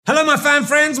Hello, my fan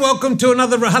friends. Welcome to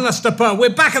another RHLSTP. We're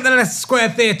back at the Leicester Square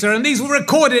Theatre, and these were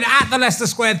recorded at the Leicester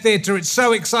Square Theatre. It's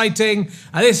so exciting.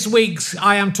 This week's,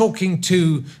 I am talking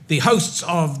to the hosts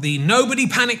of the Nobody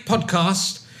Panic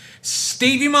podcast,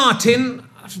 Stevie Martin,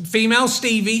 female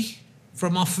Stevie,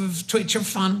 from off of Twitch of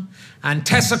Fun, and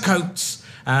Tessa Coates.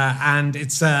 And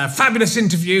it's a fabulous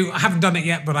interview. I haven't done it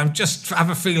yet, but I just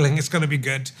have a feeling it's going to be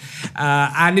good.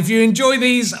 And if you enjoy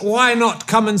these, why not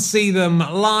come and see them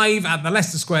live at the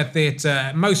Leicester Square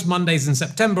Theatre most Mondays in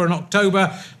September and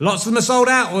October. Lots of them are sold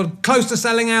out or close to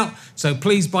selling out, so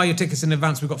please buy your tickets in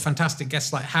advance. We've got fantastic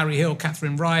guests like Harry Hill,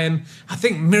 Catherine Ryan. I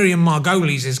think Miriam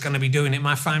Margolyes is going to be doing it,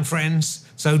 my fan friends.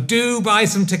 So do buy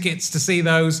some tickets to see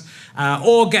those,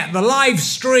 or get the live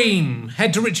stream.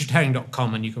 Head to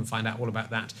richardherring.com and you can find out all about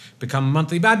that. Become a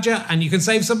monthly badger and you can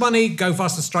save some money. Go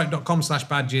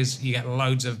fasterstripe.com/badges. You get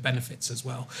loads of benefits as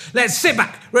well. Let's sit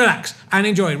back, relax, and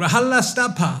enjoy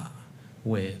RHLSTP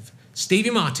with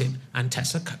Stevie Martin and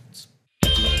Tessa Coates.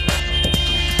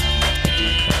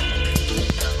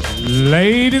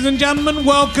 Ladies and gentlemen,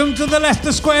 welcome to the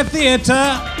Leicester Square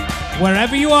Theatre.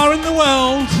 Wherever you are in the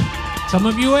world, some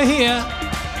of you are here.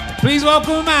 Please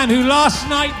welcome a man who last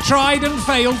night tried and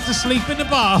failed to sleep in a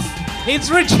bath. It's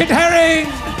Richard Herring!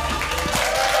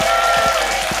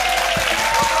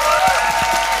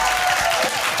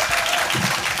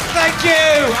 Thank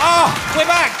you! Oh, we're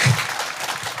back!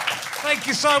 Thank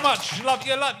you so much.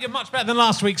 You're much better than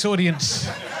last week's audience.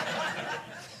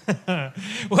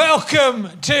 Welcome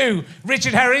to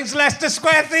Richard Herring's Leicester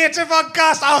Square Theatre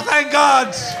podcast. Oh, thank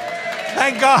God!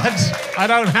 Thank God I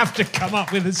don't have to come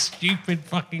up with a stupid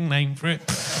fucking name for it.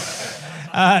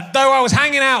 Though I was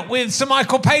hanging out with Sir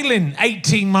Michael Palin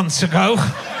 18 months ago.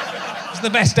 It was the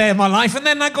best day of my life, and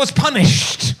then I was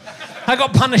punished. I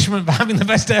got punishment for having the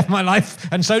best day of my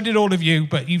life, and so did all of you,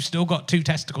 but you've still got 2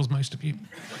 testicles, most of you.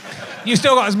 You've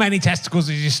still got as many testicles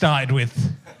as you started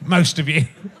with, most of you.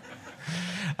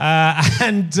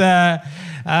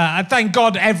 I thank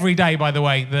God every day, by the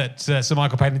way, that Sir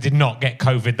Michael Palin did not get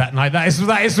COVID that night. That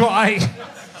is what I...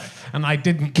 And I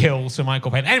didn't kill Sir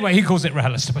Michael Palin. Anyway, he calls it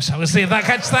RHLSTP, so we'll see if that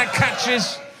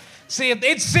catches. See if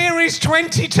it's series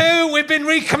 22. We've been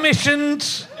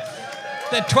recommissioned.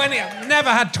 I've never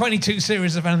had 22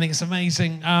 series of anything. It's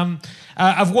amazing.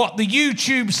 Of what the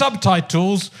YouTube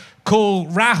subtitles call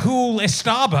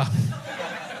RHLSTP,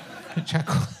 which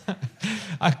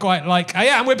I quite like.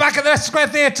 Yeah, and we're back at the Leicester Square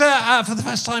Theatre for the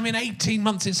first time in 18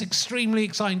 months. It's extremely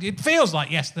exciting. It feels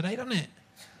like yesterday, doesn't it?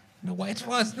 No way,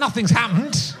 nothing's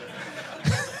happened.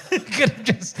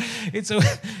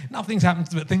 Nothing's happened,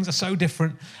 but things are so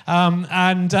different.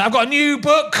 And I've got a new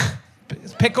book,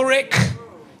 Pickle Rick,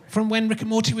 from when Rick and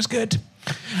Morty was good.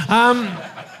 So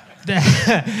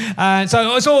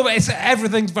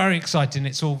everything's very exciting.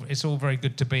 It's all very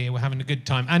good to be here. We're having a good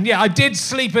time. And yeah, I did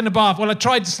sleep in the bath. Well, I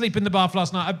tried to sleep in the bath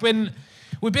last night.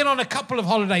 We've been on a couple of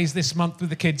holidays this month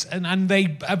with the kids, and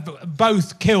they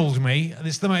both killed me.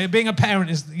 Being a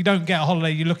parent is you don't get a holiday.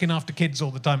 You're looking after kids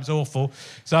all the time. It's awful.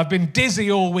 So I've been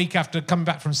dizzy all week after coming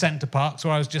back from Centre Parks,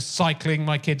 where I was just cycling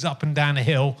my kids up and down a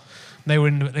hill. They were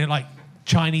like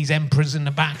Chinese emperors in the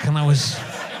back, and I was...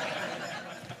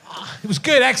 It was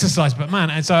good exercise, but man,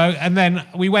 and then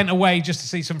we went away just to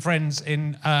see some friends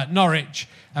in Norwich,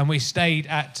 and we stayed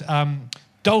at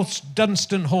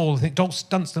Dunstan Hall, I think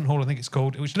it's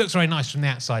called, which looks very nice from the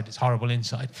outside. It's horrible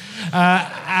inside.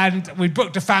 And we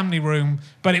booked a family room,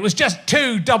 but it was just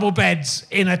 2 double beds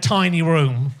in a tiny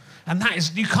room, and that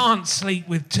is, you can't sleep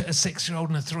with a 6-year-old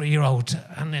and a 3-year-old.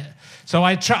 So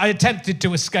I attempted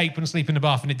to escape and sleep in the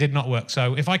bath, and it did not work.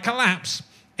 So if I collapse,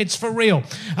 it's for real.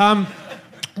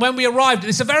 When we arrived,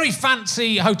 it's a very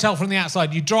fancy hotel from the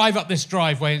outside. You drive up this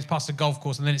driveway, it's past a golf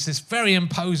course, and then it's this very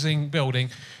imposing building.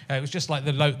 It was just like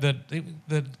the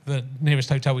nearest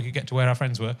hotel we could get to where our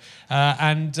friends were.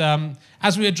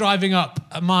 As we were driving up,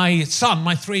 my son,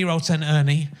 my 3-year-old son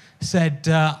Ernie, said,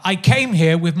 I came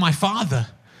here with my father.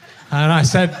 And I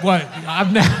said, well,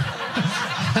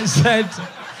 I said,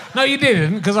 no, you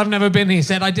didn't, because I've never been here. He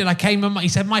said, I did. He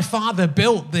said, my father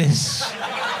built this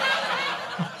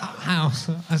house.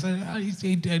 I said,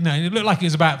 no, it looked like he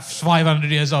was about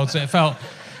 500 years old, so it felt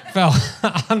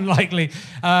unlikely.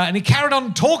 And he carried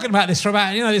on talking about this for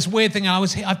about, this weird thing.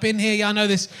 I've been here, yeah, I know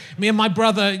this. Me and my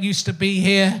brother used to be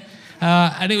here.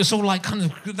 And it was all like kind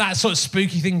of that sort of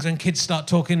spooky things when kids start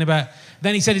talking about.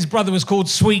 Then he said his brother was called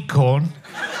Sweet Corn.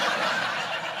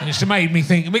 And it just made me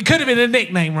think, it could have been a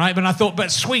nickname, right? But I thought,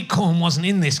 but sweet corn wasn't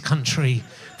in this country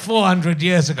 400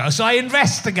 years ago. So I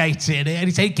investigated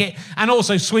it, and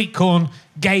also sweet corn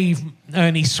gave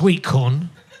Ernie sweet corn.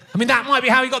 I mean, that might be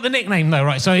how he got the nickname, though,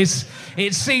 right? So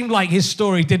it seemed like his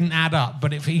story didn't add up,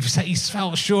 but he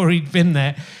felt sure he'd been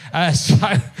there. So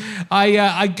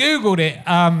I Googled it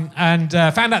and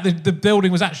found out the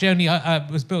building was actually only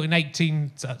was built in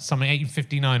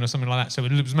 1859 or something like that. So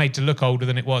it was made to look older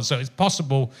than it was. So it's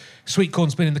possible sweet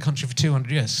corn's been in the country for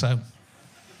 200 years. So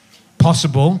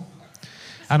possible.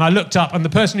 And I looked up, and the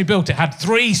person who built it had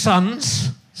 3 sons.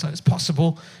 So it's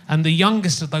possible. And the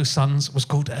youngest of those sons was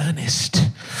called Ernest.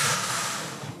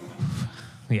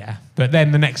 Yeah. But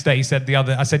then the next day he said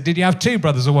I said, did you have 2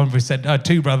 brothers or one? He said,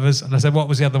 2 brothers. And I said, what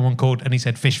was the other one called? And he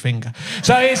said, fish finger.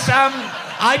 So it's,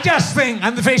 I just think,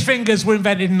 and the fish fingers were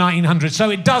invented in 1900, so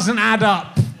it doesn't add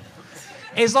up.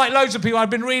 It's like loads of people, I've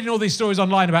been reading all these stories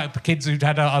online about kids who'd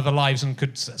had other lives and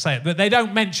could say it, but they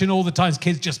don't mention all the times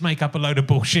kids just make up a load of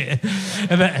bullshit.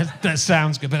 that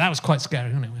sounds good, but that was quite scary,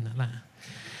 wasn't it,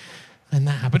 when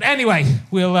that happened. Anyway,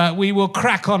 we will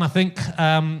crack on, I think,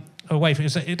 away from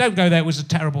it. Don't go there, it was a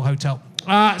terrible hotel.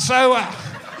 It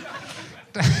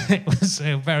was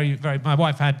very, very... My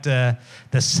wife had the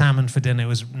salmon for dinner, it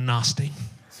was nasty.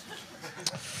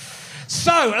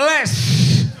 So,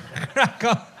 let's crack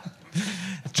on.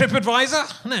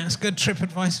 TripAdvisor? No, that's good,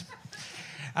 TripAdvisor.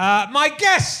 My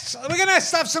guests, we're going to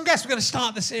have some guests. We're going to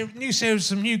start this new series,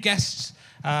 some new guests.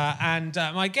 And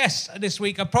my guests this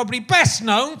week are probably best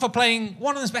known for playing,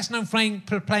 one of them's best known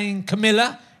for playing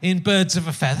Camilla in Birds of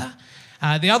a Feather.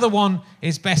 The other one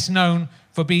is best known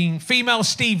for being female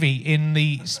Stevie in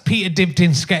the Peter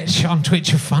Dibdin sketch on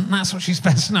Twitch of Fun. That's what she's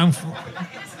best known for.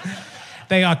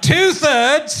 They are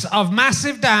 2/3 of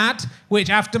Massive Dad, which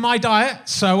after my diet,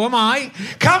 so am I.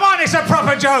 Come on, it's a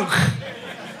proper joke.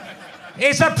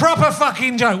 It's a proper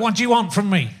fucking joke. What do you want from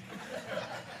me?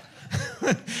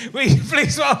 We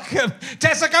please welcome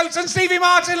Tessa Coates and Stevie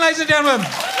Martin, ladies and gentlemen.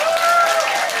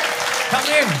 Come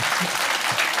in.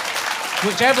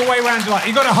 Whichever way round you like.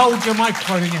 You've got to hold your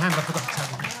microphone in your hand. I forgot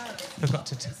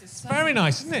to tell you. It's very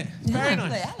nice, isn't it? Very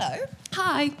nice. Hello.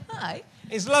 Hi. Hi.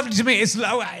 It's lovely to meet.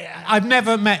 I've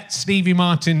never met Stevie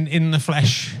Martin in the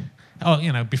flesh. Oh,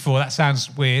 before. That sounds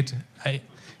weird.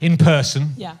 In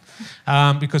person. Yeah.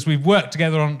 Because we've worked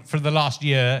together for the last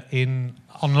year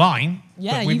online.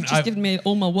 Yeah, you've just given me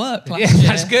all my work last year.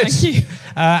 That's good. Thank you.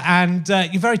 And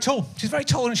you're very tall. She's very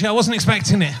tall, isn't she? I wasn't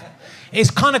expecting it.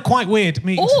 It's kind of quite weird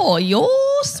meeting. Oh, you're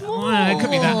small. Well, it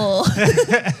could be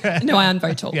that. No, I am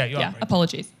very tall. Yeah, you are.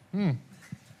 Apologies.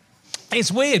 It's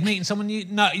weird meeting someone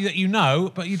that you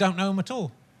know, but you don't know them at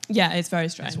all. Yeah, it's very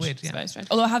strange. It's weird, It's very strange.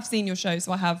 Although I have seen your show,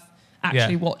 so I have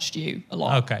actually watched you a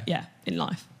lot. Okay. Yeah, in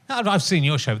life. I've seen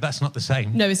your show, but that's not the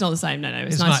same. No, it's not the same. No.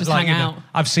 It's nice to just hang out.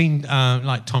 I've seen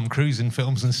like Tom Cruise in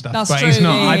films and stuff. That's but true. He's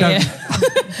not. Yeah, I don't.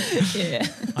 Yeah.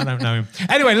 I don't know him.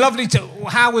 Anyway, lovely to.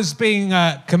 How was being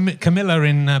Camilla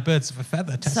in Birds of a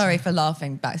Feather? Tessa? Sorry for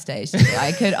laughing backstage.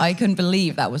 I couldn't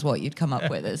believe that was what you'd come up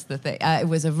with as the thing. It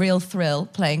was a real thrill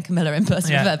playing Camilla in Birds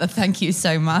of a Feather. Thank you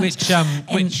so much. Which of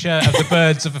the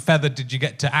Birds of a Feather did you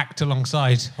get to act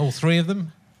alongside? All 3 of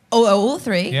them? Oh, all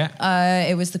 3. Yeah.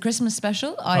 It was the Christmas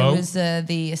special. I was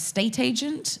the estate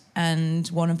agent, and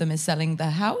one of them is selling their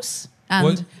house.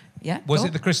 And was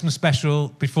it the Christmas special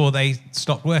before they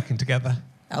stopped working together?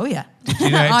 Oh yeah. Did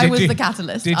you I was the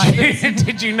catalyst.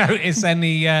 Did you notice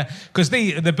any? Because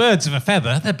the Birds of a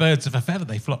Feather, they're Birds of a Feather.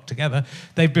 They flock together.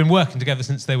 They've been working together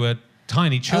since they were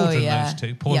tiny children. Those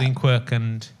 2, Pauline Quirk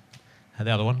and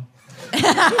the other one.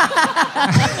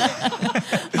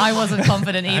 I wasn't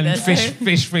confident either. And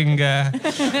fish finger.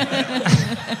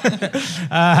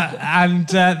 And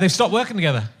they've stopped working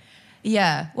together.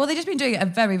 Yeah. Well, they've just been doing it a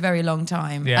very, very long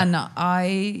time. Yeah. And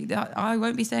I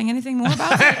won't be saying anything more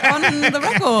about it on the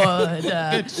record.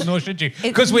 Good, nor should you.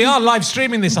 Because we are live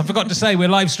streaming this. I forgot to say we're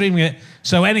live streaming it.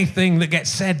 So anything that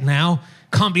gets said now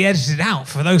can't be edited out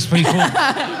for those people.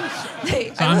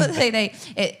 If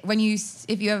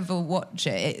you ever watch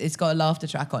it, it's got a laughter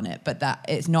track on it, but that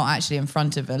it's not actually in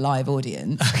front of a live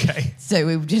audience. Okay. So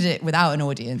we did it without an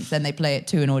audience, then they play it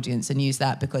to an audience and use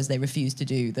that because they refuse to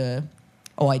do the...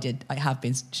 Oh, I did. I have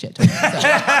been shit talking. So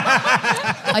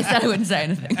I said I wouldn't say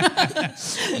anything.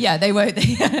 Yeah, they won't.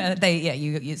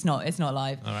 It's not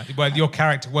live. All right. Well, your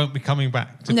character won't be coming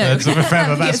back to Birds of a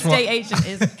Feather. That's the estate agent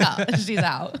is cut. She's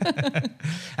out.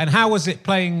 And how was it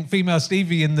playing female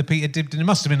Stevie in the Peter Dibdin? It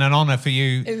must have been an honour for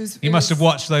you. You must have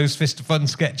watched those Fist of Fun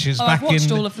sketches I've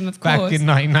watched all of them, of course. Back in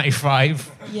 1995.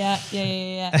 Yeah.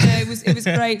 No, it was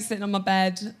great sitting on my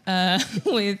bed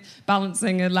with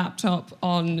balancing a laptop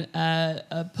on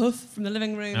a puff from the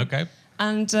living room. Okay.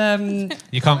 And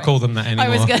you can't call them that anymore. I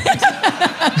was going.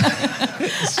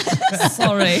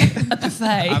 Sorry, a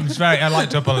buffet. I'd like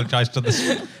to apologise to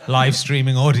the live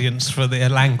streaming audience for their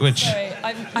language. Sorry,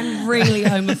 I'm really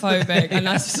homophobic, and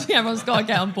that's something everyone's got to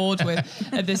get on board with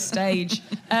at this stage.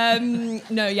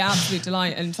 No, yeah, absolute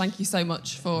delight, and thank you so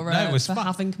much for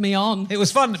having me on. It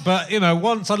was fun, but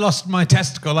once I lost my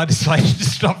testicle, I decided to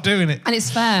stop doing it. And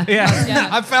it's fair. Yeah.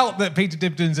 I felt that Peter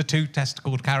Dibdin's a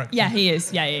two-testicled character. Yeah, he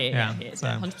is. Yeah, he is. So.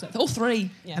 100%. All three.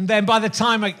 Yeah. And then by the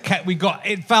time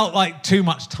it felt like too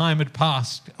much time had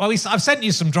passed. Well, I've sent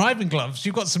you some driving gloves.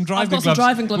 You've got some driving gloves. I've got some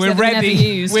driving gloves We're that ready. I've never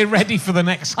used. We're ready for the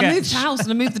next sketch. I moved house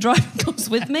and I moved the driving gloves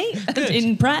with me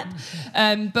in prep.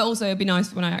 But also it'd be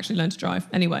nice when I actually learn to drive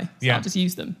anyway. So I'll just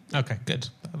use them. Okay, good.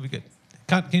 That'll be good.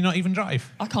 Can you not even drive?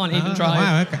 I can't even drive.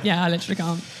 Wow, okay. Yeah, I literally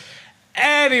can't.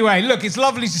 Anyway, look, it's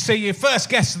lovely to see you. First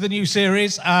guest of the new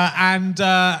series. And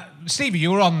Stevie,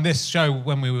 you were on this show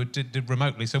when we did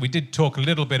remotely, so we did talk a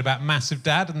little bit about Massive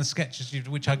Dad and the sketches,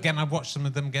 which again, I've watched some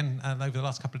of them again over the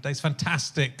last couple of days.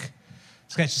 Fantastic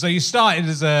sketches. So you started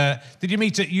did you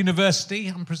meet at university,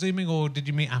 I'm presuming, or did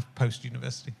you meet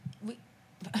post-university?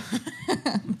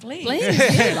 Please.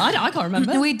 I can't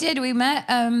remember. No, we did. We met.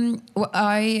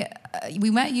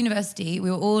 We met at university. We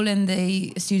were all in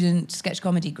the student sketch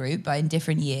comedy group, but in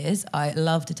different years. I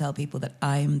love to tell people that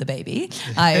I'm the baby.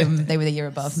 They were the year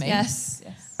above me. Yes.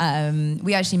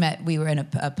 We actually met. We were in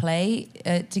a play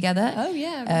together. Oh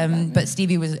yeah. But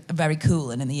Stevie was very cool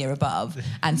and in the year above,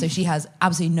 and so she has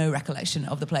absolutely no recollection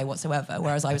of the play whatsoever.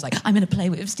 Whereas I was like, I'm in a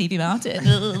play with Stevie Martin.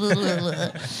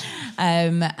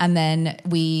 And then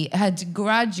we had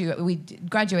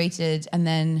graduated, and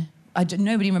then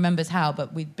nobody remembers how,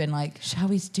 but we'd been like, shall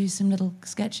we do some little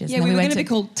sketches? Yeah, and then we were going to be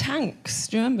called Tanks.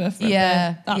 Do you remember?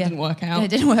 That didn't work out. Yeah, it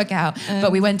didn't work out.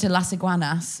 But we went to Las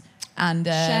Iguanas. And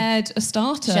shared a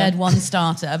starter. Shared one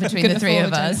starter between the three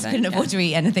of us. Couldn't afford to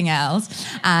eat anything else.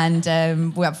 And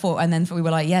we had four. And then we were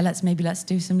like, let's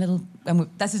do some little. And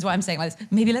this is what I'm saying. Like,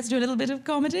 maybe let's do a little bit of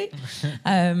comedy.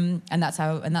 And that's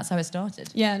how it started.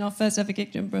 Yeah, and our first ever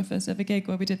gig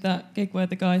where we did that gig where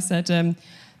the guy said.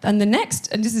 And the next,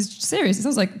 and this is serious, it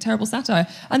sounds like terrible satire.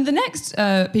 And the next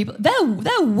people,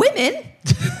 they're women.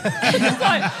 It's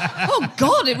like, oh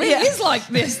God, it really is like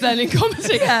this then in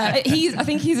comedy. Yeah. I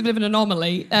think he's a bit of an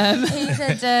anomaly. He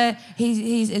said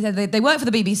he said they work for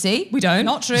the BBC. We don't.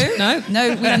 Not true. No, we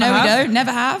don't.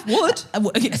 Never have. Would.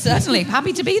 Certainly,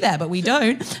 happy to be there, but we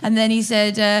don't. And then he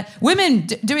said, women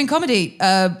doing comedy,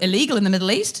 illegal in the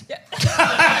Middle East. Yeah.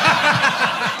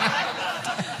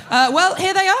 Well,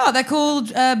 here they are. They're called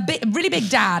Really Big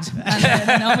Dad. And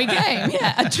then on we came.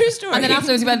 Yeah, a true story. And then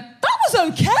afterwards he went, that was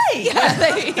okay.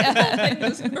 It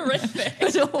was horrific. It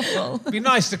was awful. It'd be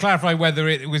nice to clarify whether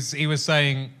he was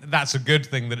saying that's a good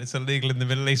thing that it's illegal in the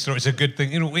Middle East, or it's a good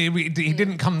thing. He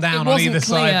didn't come down on either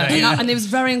side there. Yeah. And it was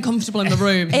very uncomfortable in the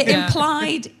room. It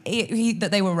implied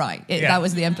that they were right. That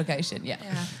was the implication. Yeah.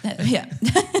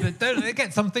 They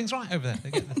get some things right over there.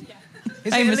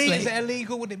 Is it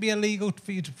illegal? Would it be illegal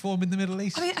for you to perform in the Middle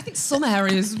East? I mean, I think some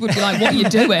areas would be like, what are you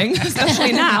doing?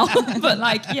 Especially now. But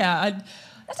like, I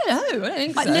don't know. I don't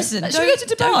think so. Listen, should we go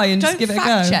to Dubai and just give it a go?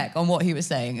 Don't fact check on what he was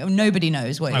saying. Nobody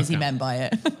knows what he meant by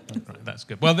it. Right, that's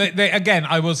good. Well, they, again,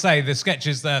 I will say the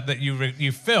sketches that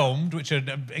you filmed, which are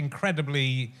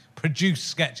incredibly produced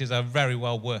sketches, are very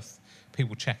well worth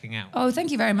people checking out. Oh,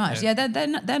 thank you very much. Yeah,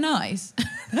 they're nice.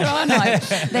 They are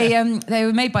nice. They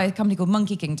were made by a company called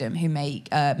Monkey Kingdom, who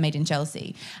make Made in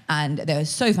Chelsea, and they were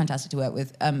so fantastic to work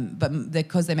with. But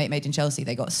because they make Made in Chelsea,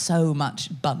 they got so much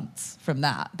bunts from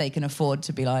that. They can afford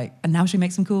to be like, and now should we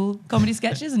make some cool comedy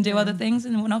sketches and do other things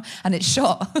and whatnot? And it's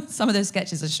shot. Some of those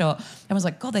sketches are shot. I was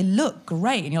like, God, they look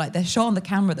great. And you're like, they're shot on the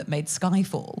camera that made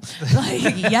Skyfall.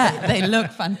 Like, yeah, they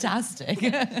look fantastic.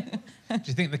 Do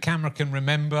you think the camera can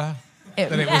remember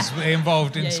that it was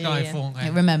involved in Skyfall? Yeah.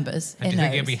 It remembers. And do you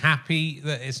think it'll be happy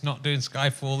that it's not doing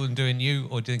Skyfall and doing you,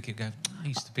 or do you think it'll go, I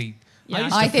used to be... Yeah.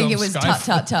 I think it was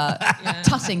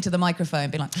tutting to the microphone,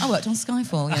 being like, I worked on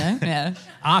Skyfall, you know? Yeah.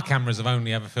 Our cameras have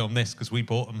only ever filmed this because we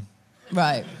bought them.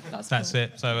 Right. That's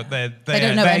it. So they're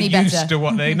used to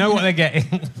what they know what they're getting.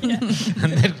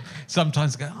 And then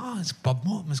sometimes go, it's Bob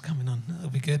Mortimer's coming on. That'll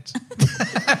be good.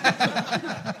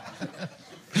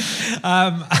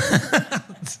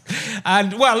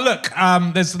 And well, look,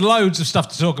 there's loads of stuff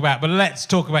to talk about, but let's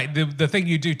talk about the thing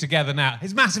you do together now.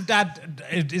 Is Massive Dad,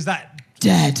 is that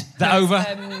dead? Is that over?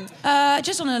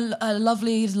 Just on a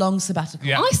lovely long sabbatical.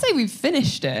 Yeah. I say we've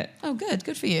finished it. Oh,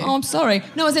 good for you. Oh, I'm sorry.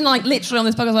 No, as in like literally on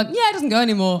this podcast, I was like, it doesn't go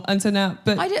anymore until now.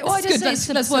 But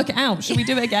let's work it out. Should we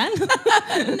do it again?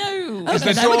 No. Is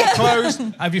the door closed?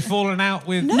 Have you fallen out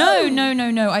with?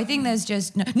 No. I think there's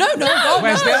just no.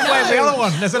 Where's the other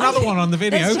one? There's another one on the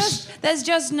videos. There's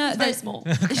just no. Very small.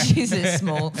 She's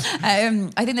small.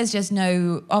 I think there's just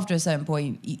no. After a certain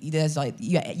point, there's like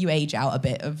you age out a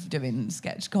bit of doing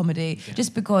sketch comedy,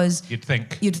 just because You'd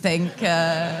think.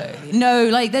 No,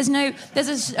 like there's a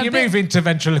You bit- move into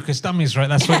ventriloquist dummies, right?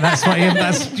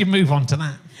 That's you move on to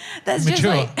that. That's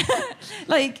Mature. just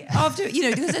like after,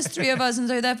 because there's 3 of us, and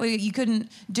so therefore you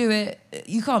couldn't do it.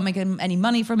 You can't make any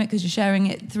money from it because you're sharing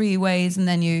it 3 ways, and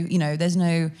then there's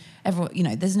no there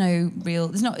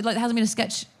hasn't been a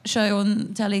sketch show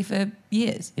on telly for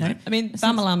years. I mean,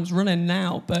 Bamalam's running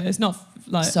now, but it's not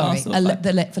like sorry, our sort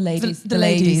of, like, for ladies, the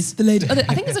ladies.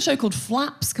 I think there's a show called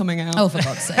Flaps coming out. Oh, for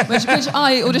God's sake! which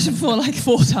I auditioned for like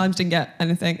 4 times, didn't get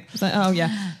anything. I was like, oh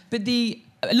yeah, but it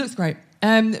looks great.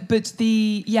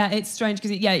 It's strange because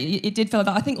it did feel like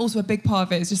that. I think also a big part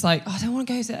of it is just like, I don't want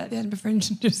to go to the Edinburgh Fringe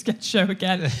and just get a show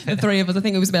again. The 3 of us, I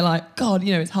think it was a bit like, God,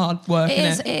 it's hard work.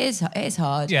 It is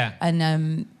hard. Yeah.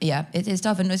 And it is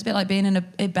tough, and it's a bit like being in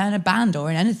a band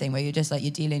or in anything where you're just like, you're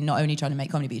dealing, not only trying to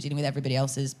make comedy, but you're dealing with everybody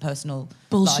else's personal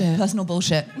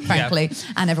bullshit, frankly. Yeah.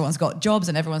 And everyone's got jobs,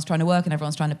 and everyone's trying to work, and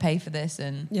everyone's trying to pay for this,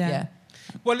 and yeah.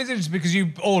 Well, it's interesting because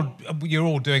you're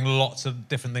all doing lots of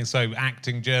different things. So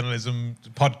acting, journalism,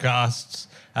 podcasts,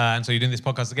 and so you're doing this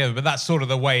podcast together. But that's sort of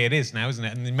the way it is now, isn't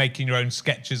it? And then making your own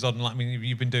sketches online. I mean,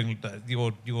 you've been doing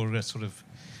your sort of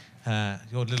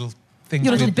your little things.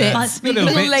 Your little bits, your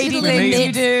little lady things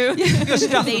you do. Your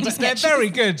stuff. Lady They're sketches. very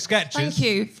good sketches. Thank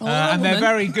you. And they're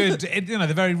very good. They're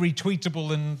very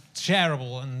retweetable and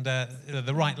shareable, and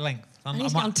the right length. I need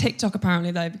to get on TikTok apparently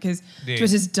though, because Yeah.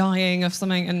 Twitter's dying of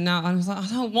something, and now I was like, I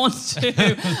don't want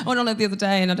to. I went on it the other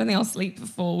day, and I don't think I'll sleep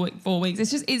for 4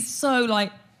 weeks. It's so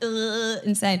like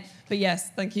insane. But yes,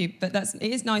 thank you. But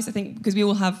it is nice, I think, because we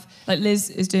all have, like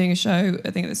Liz is doing a show, I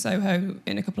think at the Soho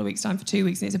in a couple of weeks' time for 2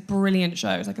 weeks, and it's a brilliant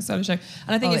show. It's like a solo show, and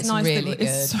I think it's nice really that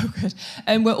it's so good,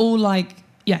 and we're all like,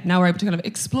 now we're able to kind of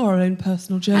explore our own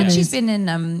personal journeys. And she's been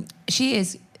in,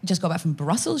 just got back from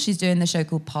Brussels. She's doing the show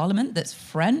called Parliament that's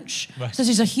French. Right. So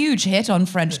she's a huge hit on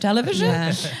French television.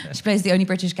 Yeah. She plays the only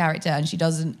British character, and she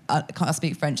can't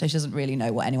speak French, so she doesn't really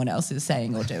know what anyone else is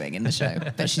saying or doing in the show.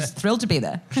 But she's thrilled to be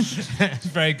there.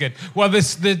 Very good. Well,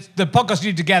 the podcast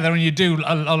you do together, and you do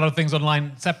a lot of things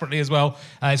online separately as well.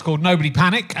 It's called Nobody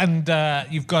Panic, and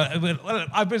you've got. Well,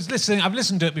 I've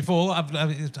listened to it before.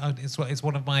 It's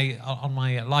one of my on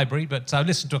my library, but I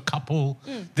listened to a couple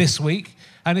this week.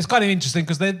 And it's kind of interesting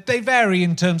because they vary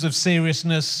in terms of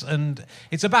seriousness, and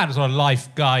it's about a sort of life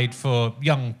guide for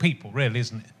young people, really,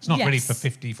 isn't it? It's not really for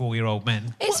 54-year-old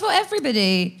men. It's for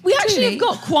everybody. We actually have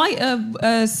got quite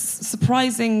a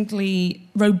surprisingly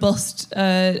robust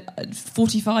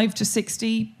 45 to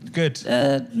 60 Good.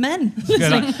 men. Good.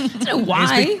 I don't know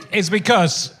why. It's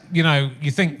because,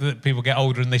 you think that people get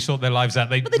older and they sort their lives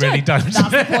out. They really don't. That's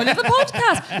the point of the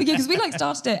podcast. Because we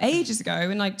started it ages ago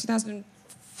in 2015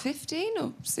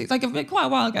 or 6, quite a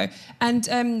while ago. And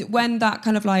when that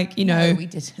kind of No, we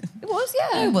didn't. It was, yeah.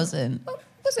 No, it wasn't. Well,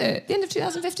 was it? The end of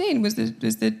 2015 was the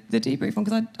debrief one,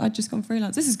 because I'd just gone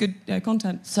freelance. This is good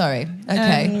content. Sorry.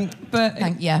 Okay. But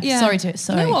Sorry. You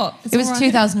know what? It's It was all right.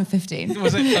 2015.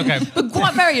 Was it? Okay. But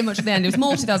quite very much at the end. It was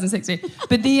more 2016.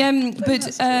 But the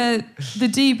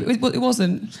debrief, it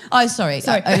wasn't. Oh, sorry.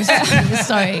 Sorry. I was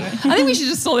sorry. I think we should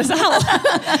just sort this out.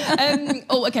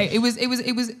 Okay. It was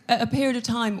a period of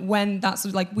time when that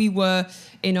sort of we were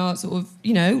in our sort of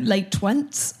late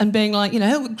 20s and being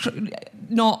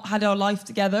not had our life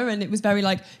together, and it was very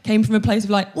came from a place of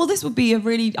well, this would be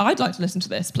I'd like to listen to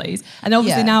this, please. And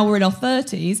obviously now we're in our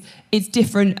 30s, it's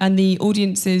different, and the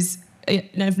audiences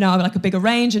now have a bigger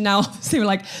range, and now obviously we're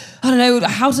I don't know,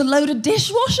 how to load a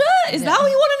dishwasher? Is that what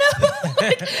you want to know?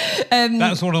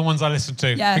 That's one of the ones I listen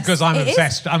to because I'm It is.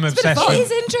 obsessed. I'm It's obsessed It with.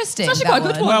 is interesting. It's actually quite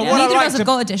a good one. Well, Neither what I of us liked have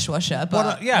got a dishwasher,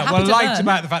 but what I liked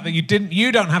about the fact that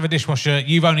you don't have a dishwasher.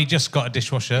 You've only just got a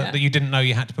dishwasher that you didn't know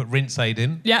you had to put rinse aid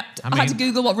in. Yeah, I had to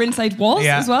Google what rinse aid was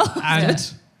as well.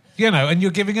 And and you're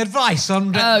giving advice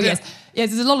on. Oh yes,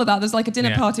 there's a lot of that. There's a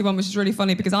dinner party one which is really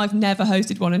funny because I've never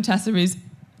hosted one, and Tessa is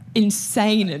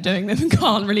insane at doing them and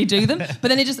can't really do them. But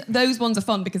then those ones are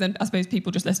fun because then I suppose people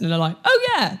just listen and are oh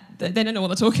yeah, they don't know what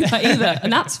they're talking about either,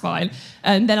 and that's fine.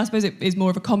 And then I suppose it is more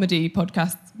of a comedy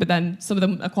podcast, but then some of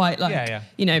them are quite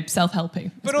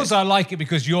self-helping. But also I like it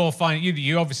because you're fine.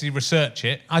 You obviously research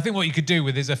it. I think what you could do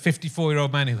with is a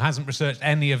 54-year-old man who hasn't researched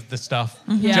any of the stuff,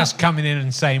 just coming in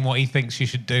and saying what he thinks you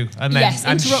should do, and then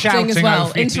interrupting shouting as well.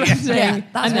 over you. Interrupting.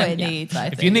 that's what it needs. I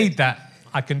think. If you need that.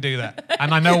 I can do that.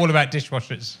 And I know all about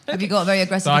dishwashers. Have you got very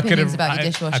aggressive So I could opinions have, about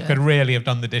your dishwasher? I could really have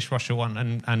done the dishwasher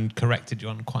one and corrected you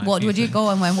on quite a What few would you things. go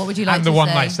on when? What would you like And to the say?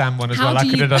 one-night stand one as How well. I do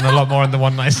could you- have done a lot more on the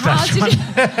one-night stand How one. did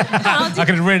you, I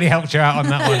could have really helped you out on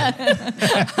that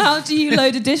one. how do you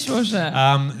load a dishwasher?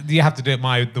 You have to do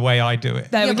it the way I do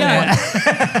it. There we go.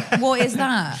 Yeah, what is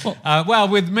that? Well,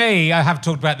 with me, I have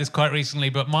talked about this quite recently,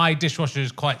 but my dishwasher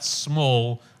is quite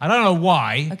small. I don't know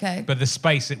why, Okay. but the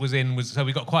space it was in was, so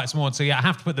we got quite small. So yeah, I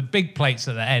have to put the big plates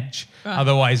at the edge, Right.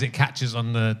 otherwise it catches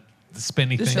on the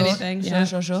spinny The thing. spinny thing, yeah.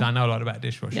 Sure. So I know a lot about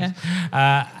dishwashers.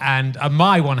 Yeah. And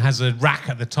my one has a rack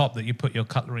at the top that you put your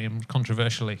cutlery in,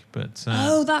 controversially. But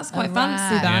Oh, that's quite A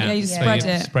fancy, rack. that. Yeah, you Yeah. spread So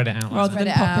you it. spread it out. Rather Spread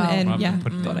than it popping out. it in. Rather Yeah. than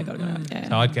putting it Got in. it, got it. Yeah.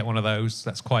 So I'd get one of those.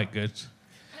 That's quite good.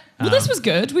 Well, this was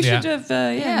good. We yeah. should have,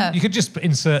 Yeah. You could just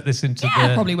insert this into Yeah,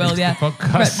 the probably will, into yeah. the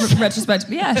podcast.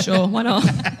 Retrospectively, yeah, sure, why not?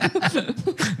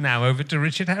 Now over to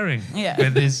Richard Herring Yeah.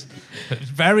 with his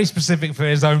very specific for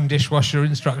his own dishwasher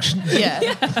instructions. Yeah.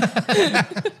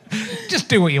 Just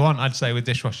do what you want, I'd say, with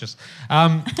dishwashers.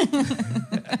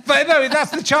 But no,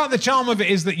 that's the charm. The charm of it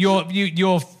is that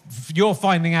you're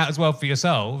finding out as well for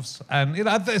yourselves. And you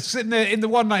know, in the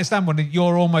one night stand one,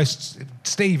 you're almost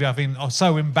Stevie. I think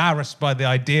so embarrassed by the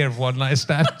idea of one night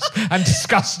stands and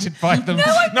disgusted by them. No,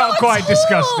 I'm not quite at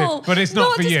disgusted, all. but it's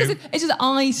not for you. disgusted. It's just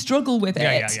I struggle with it,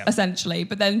 Yeah. essentially.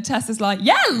 But then Tessa's like,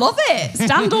 yeah, love it.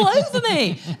 Stand all over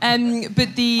me.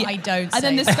 But the... I don't And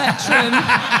then say the spectrum...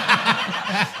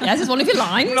 Yes, it's one of your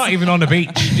lines. I'm not even on a beach.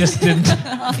 Just didn't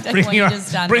bring, want you to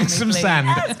stand bring on me, some please. sand.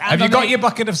 Have you on got me. your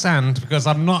bucket of sand? Because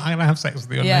I'm not going to have sex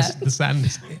with you Yeah. unless the sand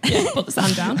is here. Yeah, put the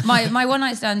sand down. My one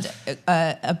night stand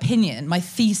opinion, my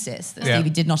thesis that Yeah. Stevie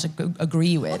did not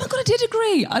agree with. Oh my God, I did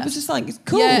agree. I was just like, it's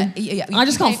cool. Yeah. I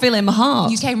just can't feel it in my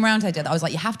heart. You came round to the idea that I was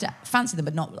like, you have to fancy them,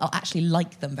 but not actually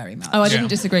like them very much. Oh, I Yeah. didn't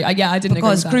disagree. I didn't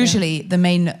because agree with that, crucially, the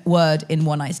main word in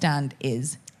one night stand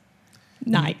is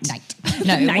Night.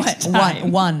 No, Night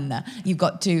time. one. You've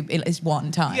got to. It's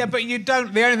one time. Yeah, but you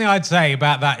don't. The only thing I'd say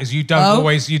about that is you don't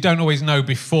always know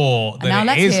before that Now it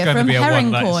let's is hear going to from be a Herring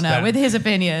one night Corner stand. with his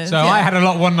opinion. So I had a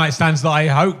lot of one night stands that I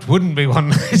hoped wouldn't be one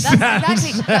night stands. That's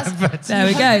exactly. There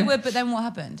we go. But then what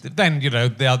happened? Then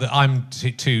I'm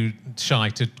too shy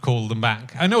to call them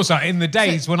back. And also in the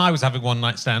days when I was having one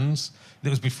night stands, it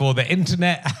was before the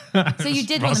internet. So you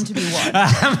did want them to be one.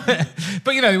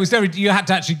 But it was you had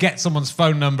to actually get someone's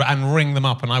phone number and ring them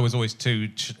up, and I was always too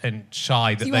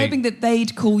shy that So you were hoping that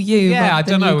they'd call you. Yeah, I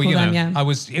rather don't than know. you call them, yeah. I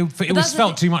was. It that's was the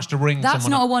felt thing. too much to ring. That's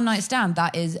someone not a up. one night stand.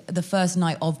 That is the first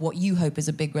night of what you hope is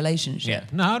a big relationship. Yeah,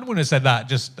 no, I wouldn't have said that.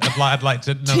 Just I'd like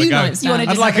to another Two go. nights. You wanna I'd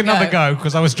just like have a another go? go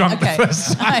because I was drunk Okay. the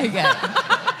first time. Okay.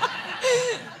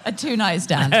 A 2-night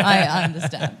stand. I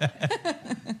understand.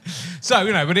 So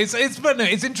but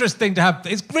it's interesting to have.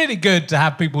 It's really good to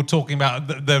have people talking about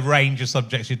the range of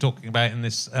subjects you're talking about in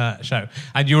this show.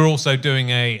 And you're also doing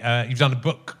you've done a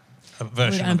book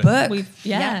version We've of done a it. book.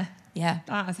 Yeah. Yeah.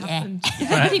 That has Yeah. happened.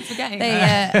 I keep forgetting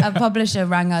that. A publisher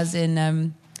rang us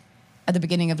in at the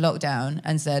beginning of lockdown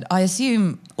and said, I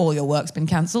assume all your work's been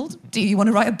cancelled. Do you want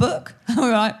to write a book? All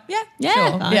right. Yeah. Yeah,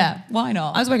 Sure. fine. Yeah. Why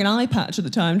not? I was wearing an eye patch at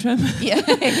the time, Trevor. Yeah,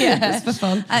 yeah. Just for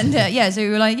fun. And so we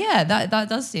were like, yeah, that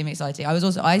does seem exciting.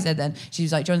 I said then, she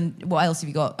was like, John, what else have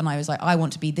you got? And I was like, I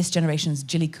want to be this generation's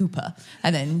Jilly Cooper.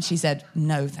 And then she said,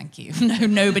 no, thank you. No,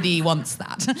 nobody wants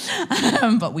that.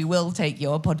 But we will take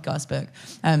your podcast book.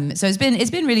 So it's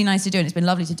been really nice to do, and it's been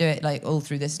lovely to do it like all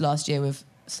through this last year with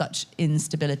such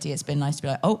instability. It's been nice to be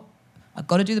like, oh, I've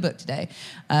got to do the book today.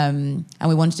 And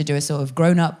we wanted to do a sort of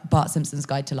grown-up Bart Simpson's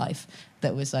Guide to Life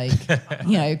that was like,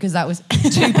 because that was...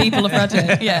 2 people have read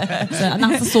it. Yeah. So, and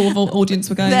that's the sort of audience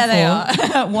we're going There for.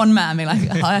 they are. One man being like,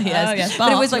 oh, yes. Oh, yes,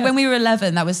 But it was like Bart, when we were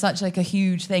 11, that was such like a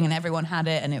huge thing and everyone had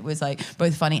it and it was like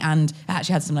both funny and it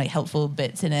actually had some like helpful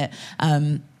bits in it.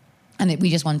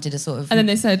 We just wanted to sort of... And then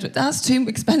they said, that's too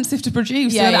expensive to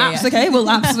produce. Yeah, So yeah, that's yeah. okay, well,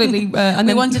 absolutely. And we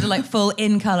then wanted to like full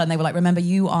in colour and they were like, remember,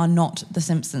 you are not The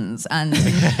Simpsons and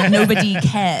nobody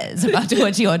cares about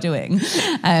what you're doing.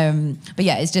 But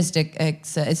yeah, it's just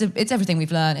it's everything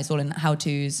we've learned. It's all in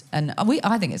how-tos and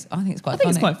I think it's quite funny. I think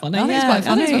it's quite funny. I think it's Yeah, quite I think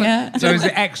funny, it's funny. yeah. So is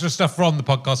it extra stuff from the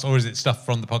podcast, or is it stuff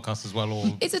from the podcast as well?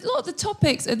 Or It's a lot of the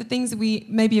topics are the things that we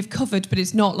maybe have covered, but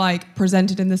it's not like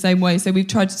presented in the same way. So we've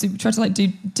tried to like do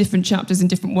different chapters in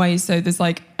different ways. So there's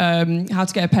like how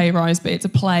to get a pay rise, but it's a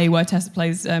play where Tessa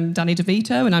plays Danny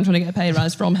DeVito, and I'm trying to get a pay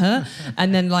rise from her.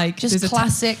 And then like Just there's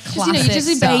classic just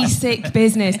stuff. basic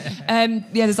business.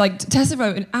 There's like Tessa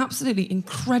wrote an absolutely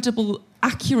incredible,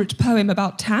 accurate poem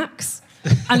about tax.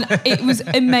 And it was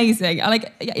amazing.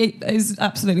 It is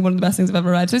absolutely one of the best things I've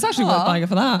ever read. So it's actually worth Aw. buying it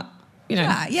for that.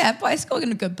 Yeah, but it's got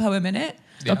a good poem in it.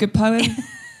 Got a good poem.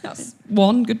 That's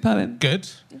one good poem. Good.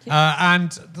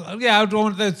 I've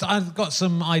got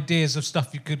some ideas of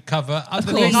stuff you could cover. Of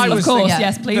course,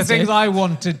 yes, please The things do. I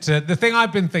wanted to... The thing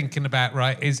I've been thinking about,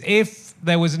 right, is if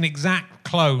there was an exact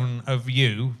clone of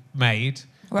you made,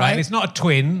 right? It's not a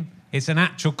twin, it's an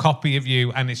actual copy of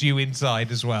you, and it's you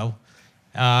inside as well.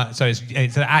 So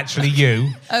it's actually you.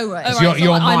 Oh, right. It's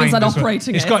your I'm mind inside as well.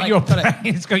 operating It's it, got like, your got it.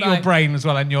 brain. It's got your Right. brain as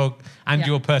well, and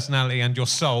your personality and your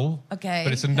soul. Okay.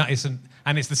 But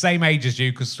it's the same age as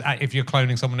you, because if you're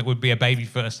cloning someone, it would be a baby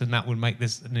first, and that would make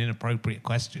this an inappropriate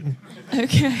question.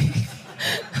 Okay.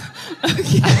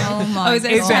 Oh my is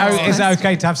it- God. Is it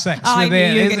okay to have sex I with knew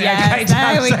it? you were Is it gonna- okay yes, to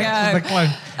have there we sex go. with the clone?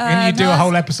 Can you do a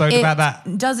whole episode about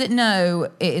that? Does it know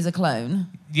it is a clone?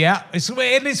 Yeah, it's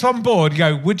on board. You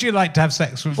go, would you like to have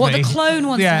sex with What, me? the clone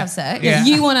wants to have sex? Yeah.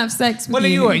 You want to have sex with Well,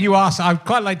 you? you asked. I'd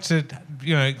quite like to,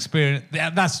 experience.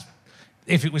 That's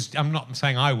if it was. I'm not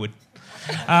saying I would.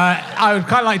 I would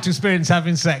quite like to experience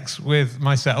having sex with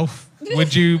myself.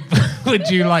 Would you? Would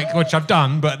you like? Which I've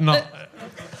done, but not.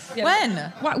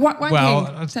 When?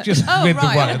 Well, just Oh, with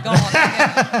right. the Oh,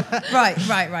 word. God.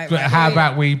 Right. But how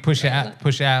about we push it out?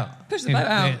 Push it out. Push the boat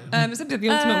out. It's simply the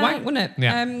ultimate wank, wouldn't it?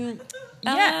 Yeah.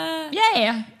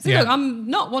 Yeah. So Yeah. look, I'm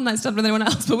not one night stand with anyone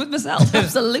else, but with myself,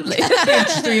 absolutely.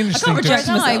 Interesting I can't reject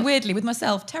to- I, myself. weirdly, with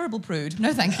myself, terrible prude.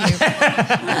 No, thank you.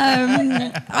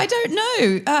 I don't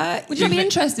know. Would you be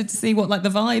interested to see what like the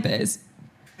vibe is?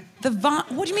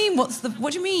 What do you mean? What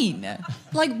do you mean?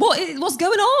 Like what's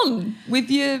going on with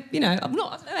your? I don't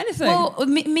know anything. Well,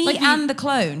 me Like and the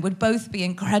clone would both be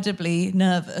incredibly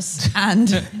nervous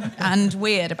and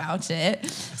weird about it.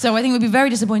 So I think it would be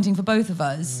very disappointing for both of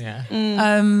us. Yeah.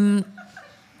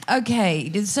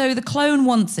 Okay, so the clone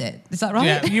wants it. Is that right?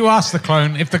 Yeah, you ask the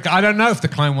clone I don't know if the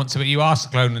clone wants it, but you ask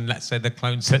the clone, and let's say the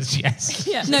clone says yes.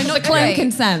 yeah. No, not the clone Okay.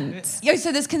 consent. Yeah,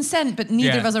 so there's consent, but neither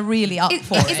Yeah. of us are really up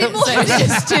for Is it more? So it's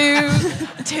just two.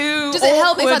 Does it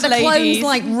help if like awkward the ladies. clone's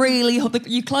like really?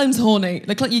 Your clone's horny.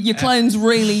 Your clone's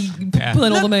really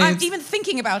pulling all the Look, moves. I'm even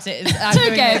thinking about it. Is,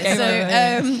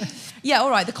 Okay, yeah,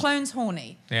 all right. The clone's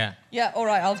horny. Yeah. Yeah, all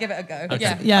right. I'll give it a go.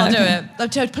 Okay. Yeah, I'll do okay. it. I'll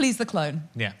to please the clone.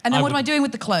 Yeah. And then I what am I would- doing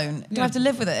with the clone? Do I have to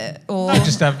live with it, or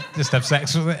Just have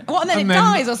sex with it. what? And then it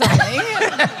dies or something.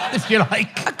 If you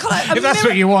like. A If that's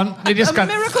what you want, you just a go.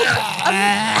 miracle.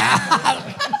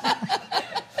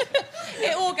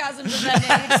 It orgasms and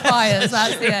then it expires.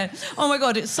 That's the end. Oh my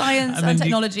God! It's science And then and you-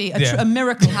 technology. yeah. A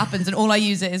miracle happens, and all I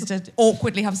use it is to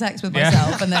awkwardly have sex with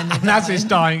myself, and then. And as it's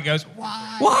dying, it goes,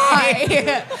 why?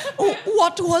 Why?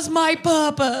 What was my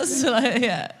purpose?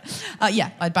 Yeah,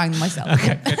 I'd bang myself.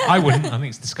 Okay, good. I wouldn't. I think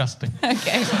it's disgusting.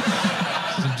 Okay.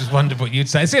 I just wondered what you'd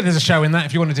say. See, there's a show in that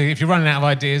if you want to do. If you're running out of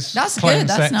ideas. That's clone good,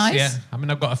 that's sex, nice. Yeah. I mean,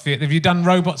 I've got a few. Have you done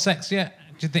robot sex yet?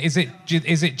 Do you think,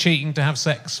 is it cheating to have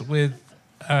sex with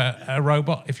a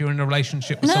robot if you're in a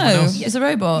relationship with someone No, else? it's a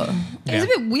robot. It's a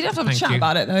bit. We'd have to have a Thank chat you.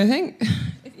 about it, though. I think.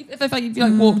 If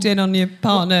you walked in on your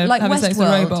partner Like having sex with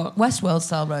a robot. Westworld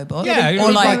style robot. Yeah,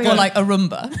 or like like a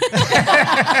Roomba.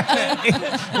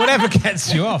 Whatever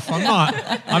gets you off. I'm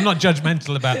not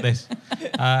judgmental about this.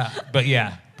 But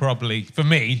yeah, probably for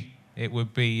me it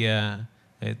would be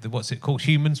what's it called?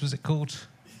 Humans was it called?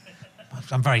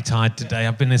 I'm very tired today.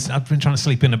 I've been trying to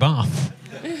sleep in a bath.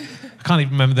 I can't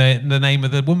even remember the name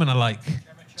of the woman I like.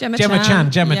 Gemma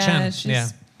Chan.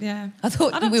 She's, yeah. I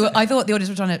thought the audience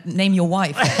were trying to name your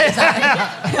wife. Is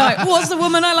that, like, what's the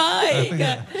woman I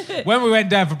like? When we went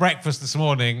down for breakfast this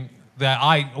morning,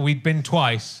 we'd been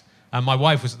twice, and my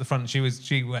wife was at the front. She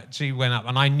went up,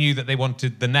 and I knew that they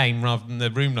wanted the name rather than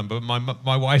the room number. But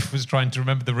my wife was trying to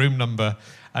remember the room number,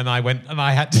 and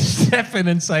I had to step in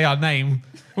and say our name,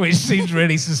 which seems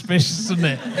really suspicious, doesn't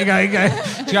it? You go,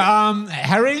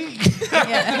 Harry?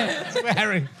 Yeah.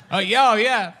 Harry. Oh,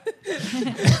 yeah.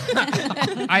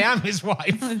 I am his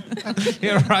wife.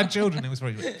 Here are our children. It was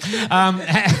very good.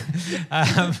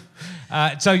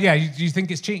 So, yeah, do you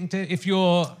think it's cheating if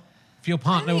your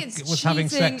partner was having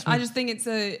sex? I just think it's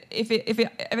if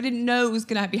I didn't know it was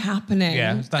going to be happening.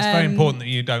 Yeah, that's very important that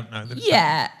you don't know. That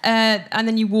it's and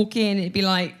then you walk in, it'd be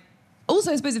like.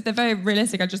 Also, I suppose if they're very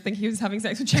realistic, I just think he was having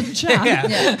sex with Gemma Chan.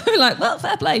 Yeah. I'd be like, well,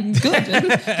 fair play, good.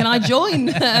 Can I join?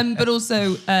 But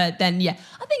also, then yeah,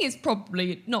 I think it's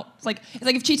probably not. It's like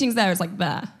if cheating's there, it's like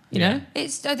there. You know. I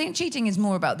think cheating is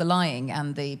more about the lying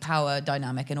and the power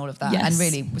dynamic and all of that. Yes. And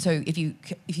really, so if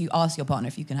you ask your partner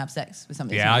if you can have sex with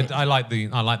somebody, Yeah, I like the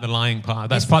lying part.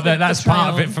 That's part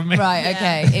of it for me. Right.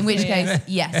 Okay. In which case,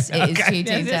 yes, it is Okay.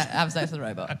 cheating to have sex with a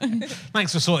robot.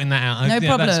 Thanks for sorting that out. No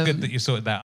problem. That's good that you sorted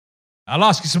that out. I'll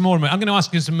ask you some more. I'm going to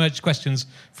ask you some merged questions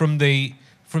from the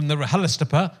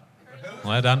RHLSTP,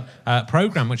 well done,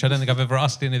 program, which I don't think I've ever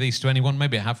asked any of these to anyone.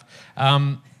 Maybe I have.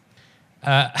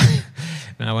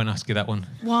 No, I won't ask you that one.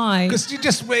 Why? Because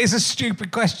it's a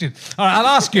stupid question. All right, I'll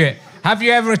ask you it. Have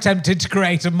you ever attempted to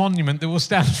create a monument that will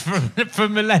stand for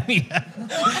millennia?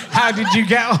 How did you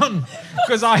get on?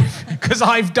 Because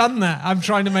I've done that. I'm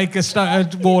trying to make a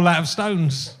wall out of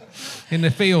stones in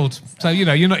the field. So,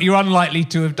 you're unlikely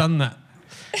to have done that.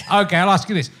 Okay, I'll ask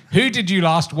you this. Who did you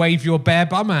last wave your bare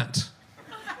bum at?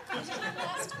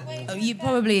 Oh, you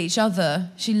probably each other.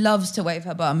 She loves to wave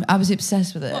her bum. I was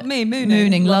obsessed with it. What, me? Mooning?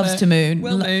 Mooning, loves to moon.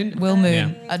 Will moon. Will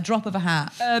moon. Yeah. A drop of a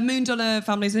hat. Mooned on a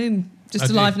family Zoom, just Oh,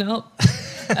 to dear. liven it up.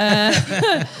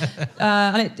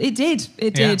 And it did.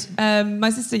 My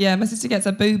sister gets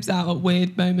her boobs out at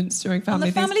weird moments during family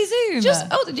On the family Zoom?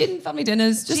 in family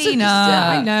dinners. Gina.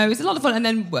 I know, it's a lot of fun.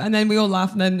 And then we all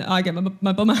laugh, and then I get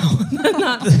my bum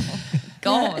out.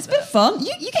 God. Yeah, it's been fun.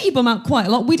 You get your bum out quite a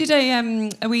lot. We did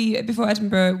before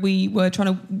Edinburgh, we were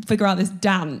trying to figure out this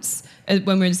dance when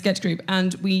we were in a sketch group,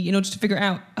 and we, in order to figure it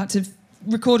out, had to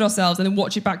record ourselves and then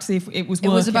watch it back to see if it was working.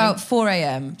 It was about 4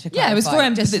 a.m. to clarify. Yeah, it was 4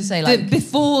 a.m. Just to say, like,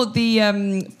 before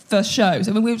the first show.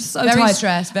 So when we were so very tired,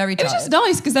 stressed, very it was tired. just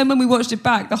nice because then when we watched it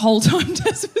back, the whole time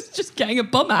Tessa was just getting a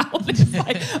bum out. It's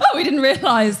like, oh, we didn't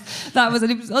realise that was.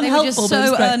 And it was They were unhelpful. just but it was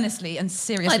so great. earnestly and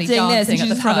seriously Like doing this, dancing and she at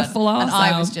the just had front, a full arse and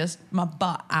I out. was just my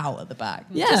butt out at the back,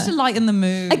 Yeah. just to lighten the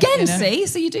mood. Again, you know? see,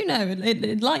 so you do know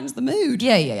it lightens the mood.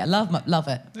 Yeah. Love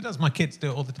it. It does. My kids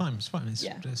do it all the time. It's fine. It's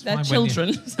Yeah, it's they're fine when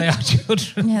children. They are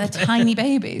children. Yeah, they're tiny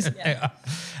babies. Yeah.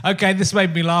 Okay, this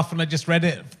made me laugh when I just read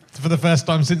it for the first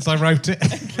time since I wrote it.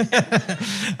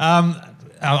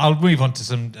 I'll move on to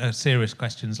some serious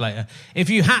questions later. If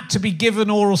you had to be given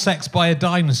oral sex by a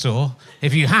dinosaur,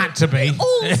 if you had to be...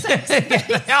 All sex.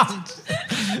 They aren't.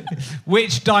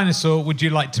 Which dinosaur would you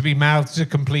like to be mouthed to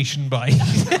completion by?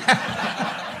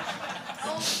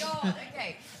 Oh God.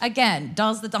 Okay. Again,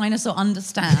 does the dinosaur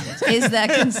understand? Is there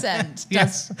consent?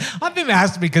 Yes. I think there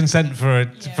has to be consent for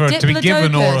it to be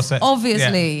given oral sex.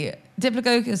 Obviously. Yeah.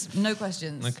 Diplodocus, no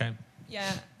questions. Okay.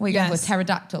 Yeah. What are you going for, a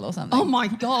pterodactyl or something? Oh my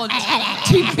God.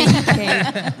 Too pinky.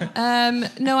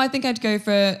 No, I think I'd go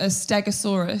for a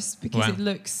stegosaurus because Wow. it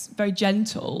looks very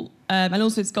gentle. And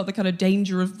also it's got the kind of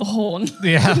danger of the horn.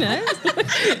 Yeah. You know?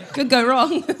 Could go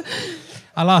wrong.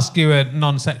 I'll ask you a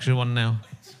non-sexual one now.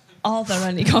 Are there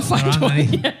any? Can't find There one. aren't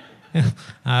any.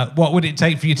 Yeah. What would it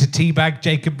take for you to teabag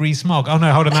Jacob Rees-Mogg? Oh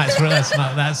no, hold on, that's a rude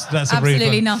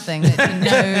Absolutely one. nothing. There's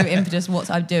no impetus what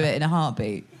I'd do it in a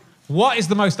heartbeat. What is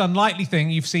the most unlikely thing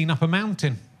you've seen up a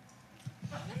mountain?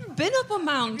 Been up a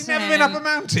mountain. You've never been up a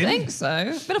mountain? I think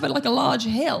so. Been up like a large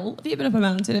hill. Have you been up a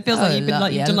mountain? It feels like you've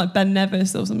been yeah. done like Ben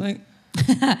Nevis or something.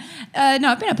 No,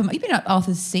 I've been up. You've been up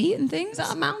Arthur's Seat and things. Is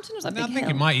that a mountain or is that a No, I big think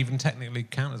hill? it might even technically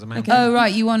count as a mountain. Okay. Oh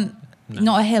right, you want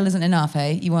not a hill isn't enough,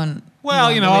 hey? You want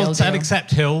Well, the real I'll deal.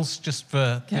 accept hills just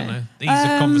for Okay. the ease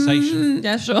of conversation.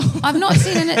 Yeah, sure. I've not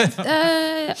seen it.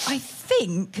 I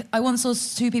think I once saw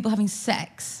two people having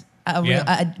sex at a real,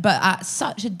 Yeah. but at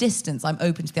such a distance, I'm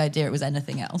open to the idea it was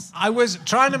anything else. I was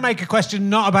trying to make a question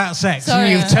not about sex, and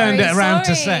you've turned it around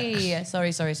to sex.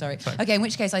 Sorry. Okay, in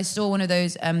which case I saw one of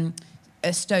those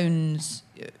stones.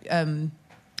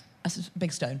 That's a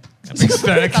big stone. A big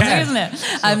stone, Something, okay. isn't it?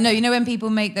 No, you know when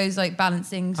people make those like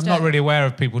balancing I'm stones? not really aware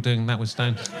of people doing that with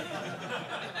stone.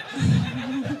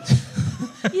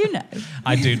 You know.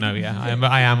 I do know, yeah.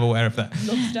 I am aware of that.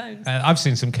 Love stones. I've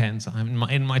seen some Kens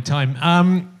in my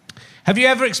time. Have you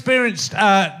ever experienced,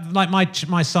 like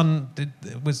my son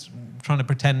was trying to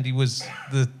pretend he was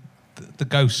the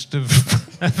ghost of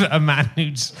a man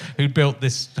who built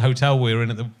this hotel we were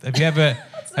in?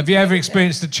 Have you ever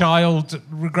experienced a child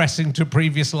regressing to a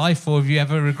previous life, or have you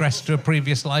ever regressed to a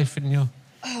previous life in your?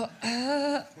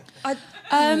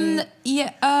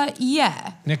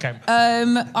 Yeah. Okay.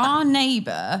 Our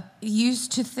neighbour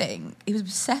used to think he was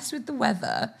obsessed with the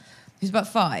weather. He was about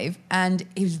 5, and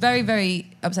he was very,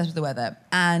 very obsessed with the weather.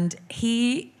 And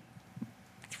he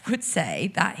would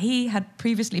say that he had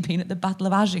previously been at the Battle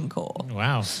of Agincourt.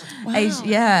 Wow. Age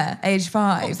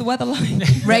 5. What was the weather like?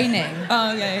 Raining.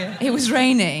 Oh, yeah. It was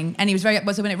raining, and he was very.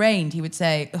 So when it rained, he would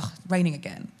say, "Ugh, it's raining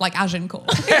again," like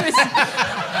Agincourt.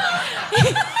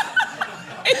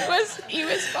 He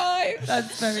was 5.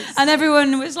 That's very... And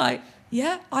everyone was like,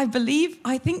 "Yeah, I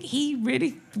think he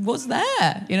really was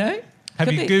there." You know. Have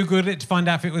Could you be. Googled it to find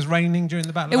out if it was raining during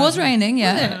the battle? It of was Agincourt? raining,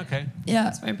 yeah. Yeah, okay. Yeah.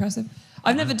 That's very impressive.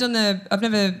 I've never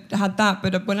had that,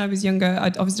 but when I was younger, I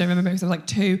obviously don't remember because I was like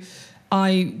 2,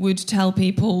 I would tell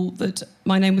people that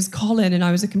my name was Colin and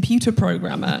I was a computer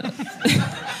programmer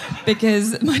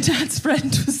because my dad's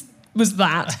friend was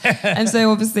that. And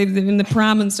so obviously in the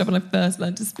pram and stuff, when I first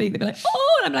learned to speak, they'd be like,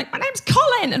 "Oh," and I'm like, "My name's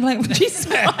Colin." And I'm like, "Jesus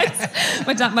Christ."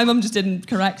 My mum just didn't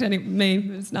correct me.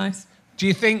 It was nice. Do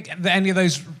you think that any of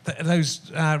those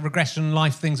regression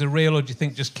life things are real, or do you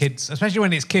think just kids, especially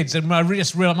when it's kids? And I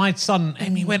just realised my son,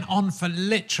 he went on for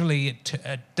literally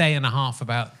a day and a half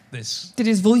about this. Did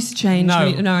his voice change? No.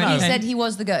 He said he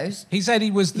was the ghost. He said he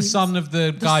was the son of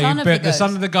the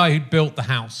guy who built the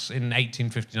house in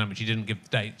 1859, which he didn't give the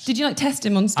dates. Did you like test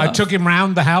him on stuff? I took him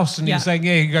round the house and he was saying,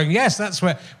 yeah, going, yes, that's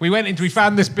where we went into. We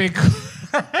found this big.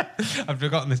 I've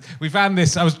forgotten this. We found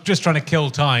this. I was just trying to kill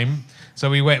time. So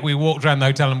we walked around the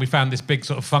hotel and we found this big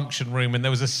sort of function room, and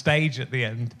there was a stage at the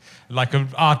end, like an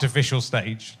artificial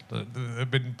stage that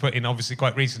had been put in obviously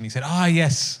quite recently. He said,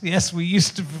 yes, we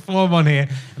used to perform on here.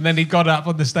 And then he got up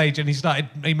on the stage and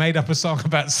he made up a song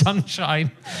about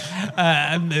sunshine.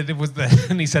 And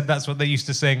he said that's what they used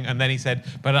to sing. And then he said,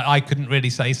 but I couldn't really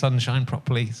say sunshine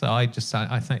properly. So I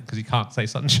think, because he can't say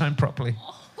sunshine properly.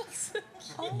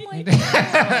 Oh my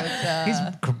God. He's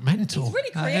mental. He's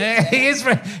really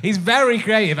creative. He's very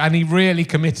creative, and he really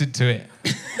committed to it.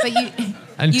 But you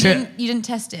didn't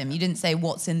test him. You didn't say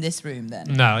what's in this room then.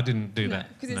 No, I didn't do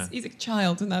that. Because he's a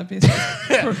child, and that would be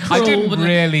cruel. I didn't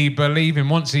really believe him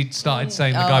once he started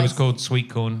saying the guy was called Sweet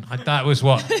Corn. That was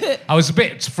what I was a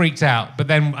bit freaked out. But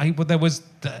then I did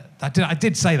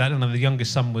say that. I don't know. The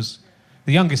youngest son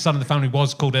of the family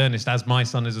was called Ernest, as my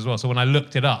son is as well. So when I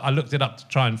looked it up to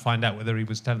try and find out whether he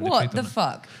was telling the truth. What the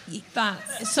fuck?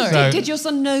 Sorry. Did your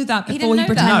son know that before he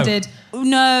pretended?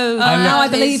 No. Now I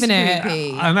believe in it.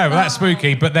 I know, that's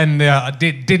spooky. But then I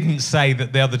didn't say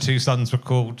that the other two sons were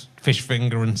called Fish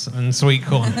Finger and Sweet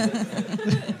Corn,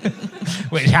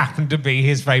 which happened to be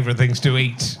his favourite things to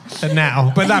eat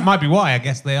now. But that might be why, I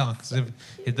guess they are, because of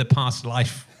the past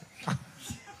life.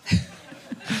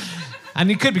 And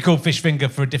he could be called Fish Finger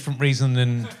for a different reason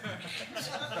than...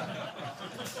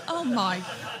 Oh, my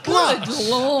good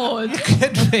Lord.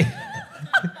 Could be.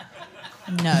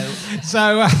 No.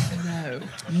 So...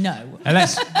 No.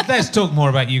 Let's talk more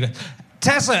about you guys.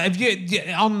 Tessa,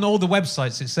 on all the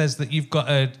websites, it says that you've got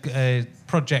a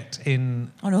project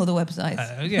in... On all the websites.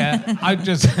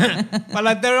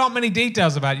 There aren't many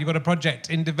details about it. You've got a project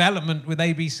in development with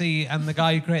ABC and the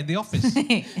guy who created The Office.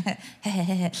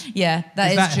 Yeah,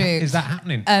 that is true. Is that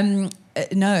happening?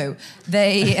 No,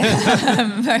 they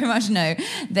very much no.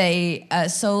 They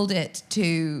sold it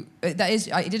to.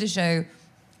 I did a show.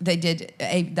 They did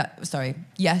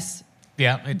Yes.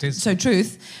 Yeah, it is. So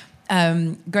Truth.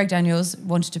 Greg Daniels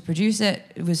wanted to produce it.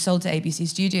 It was sold to ABC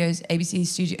Studios. ABC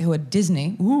Studios, who are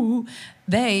Disney,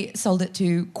 they sold it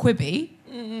to Quibi.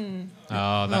 Mm-hmm.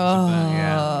 Oh, that's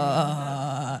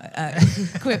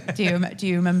do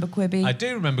you remember Quibi? I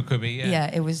do remember Quibi. Yeah. Yeah,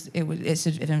 it was.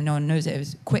 If no one knows it, it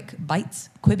was Quick Bites.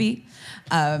 Quibi.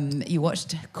 You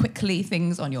watched quickly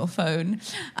things on your phone,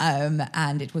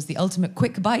 and it was the ultimate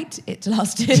quick bite. It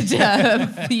lasted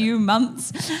a few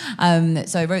months.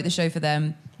 So I wrote the show for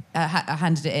them. I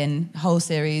handed it in, whole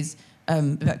series,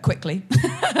 quickly,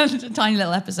 tiny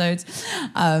little episodes.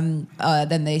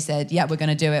 Then they said, "Yeah, we're going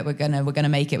to do it. We're going to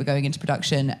make it. We're going into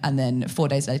production." And then 4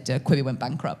 days later, Quibi went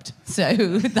bankrupt.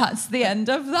 So that's the end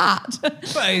of that. But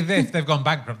if they've gone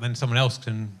bankrupt, then someone else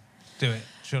can do it,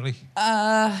 surely.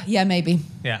 Yeah, maybe.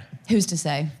 Yeah. Who's to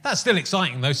say? That's still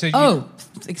exciting, though. So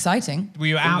exciting. Were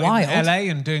you out Wild. in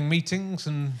LA and doing meetings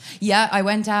and? Yeah, I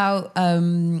went out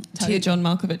Tell your John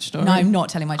Malkovich story. No, I'm not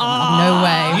telling my John Malkovich. No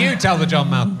way. You tell the John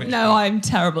Malkovich. No, I'm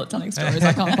terrible at telling stories.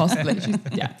 I can't possibly. You're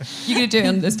going to do it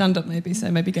on the stand-up maybe,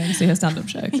 so maybe go and see her stand-up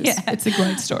show. It's a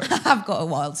great story. I've got a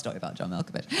wild story about John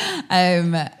Malkovich.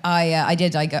 I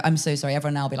did. I'm so sorry.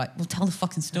 Everyone now will be like, well, tell the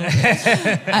fucking story.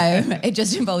 It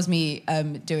just involves me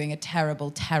doing a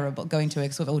terrible, going to a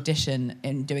sort of audition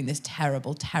and doing this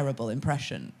terrible, terrible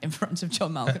impression in front of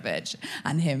John Malkovich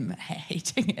and him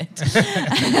hating it.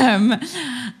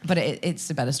 But it's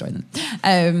a better story than.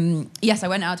 Yes, I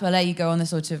went out to LA. You go on the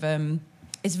sort of.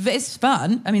 It's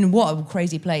fun. I mean, what a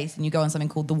crazy place! And you go on something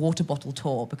called the water bottle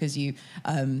tour because you're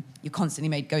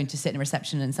constantly going to sit in a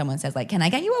reception and someone says like, "Can I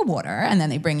get you a water?" And then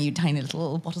they bring you tiny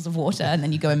little bottles of water, and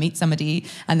then you go and meet somebody,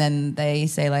 and then they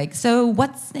say like, "So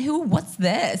what's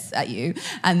this?" at you,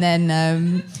 and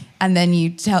then you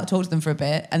talk to them for a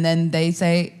bit, and then they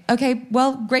say, "Okay,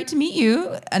 well, great to meet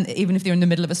you." And even if they're in the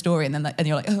middle of a story, and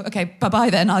you're like, "Oh, okay, bye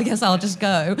then. I guess I'll just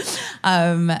go."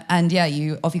 And yeah,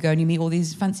 off you go, and you meet all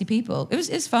these fancy people.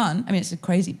 It's fun. I mean, it's a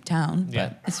crazy town,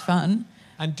 but it's fun.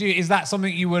 And is that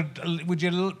something is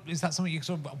that something you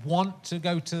sort of want to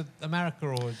go to America,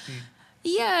 or do you?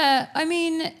 Yeah, I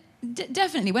mean,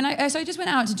 definitely. So I just went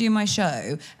out to do my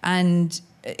show, and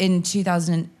in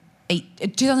 2019, I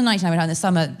went out in the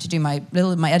summer to do my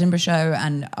Edinburgh show,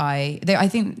 and I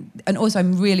think, and also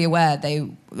I'm really aware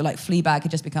like Fleabag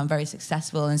had just become very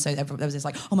successful, and so there was this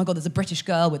like, oh my god, there's a British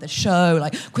girl with a show,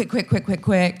 like quick,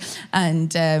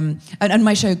 and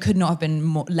my show could not have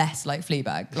been less like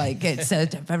Fleabag. Like it's a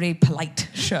very polite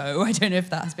show. I don't know if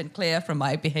that has been clear from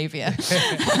my behaviour.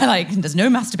 Like there's no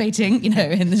masturbating,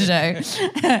 in the show.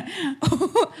 Can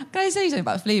I say something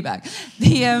about Fleabag?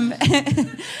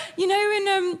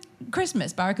 In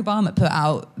Christmas, Barack Obama put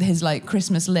out his like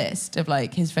Christmas list of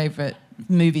like his favourite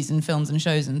movies and films and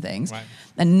shows and things. Right.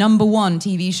 And number one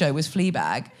TV show was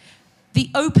Fleabag. The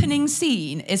opening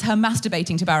scene is her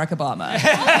masturbating to Barack Obama.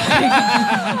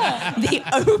 The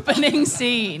opening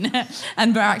scene.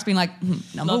 And Barack's been like,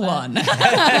 number one.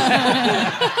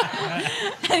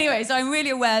 Anyway, so I'm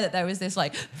really aware that there was this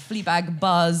like Fleabag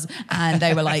buzz, and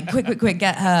they were like, quick,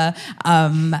 get her.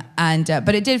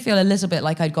 But it did feel a little bit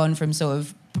like I'd gone from sort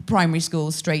of primary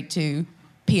school straight to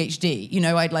PhD.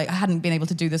 I hadn't been able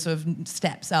to do the sort of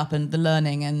steps up and the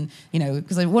learning, and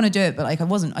because I want to do it, but like I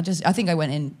wasn't. I think I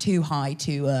went in too high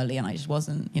too early, and I just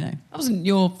wasn't. That wasn't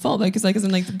your fault though, because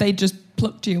they just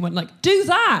plucked you and went like, do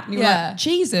that. And you were like,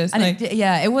 Jesus. And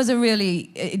it was a really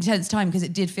intense time, because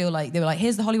it did feel like they were like,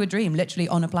 here's the Hollywood dream, literally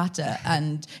on a platter,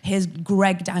 and here's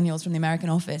Greg Daniels from The American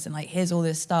Office, and like here's all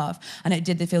this stuff, and it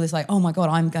did feel this like, oh my god,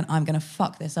 I'm gonna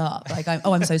fuck this up. Like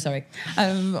I'm so sorry.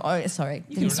 Sorry.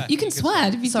 You can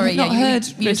swear. Have you sorry, not heard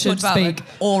you Richard about speak? Like,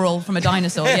 oral from a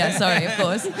dinosaur. Yeah, sorry, of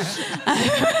course.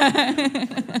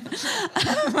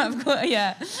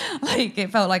 Yeah. Like it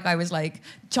felt like I was like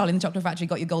Charlie and the Chocolate Factory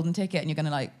got your golden ticket, and you're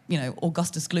gonna like,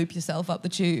 Augustus Gloop yourself up the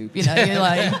tube. You're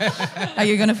like, are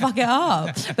you gonna fuck it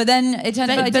up? But then it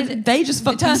turned out they just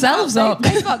fucked themselves up.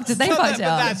 They fucked it up. But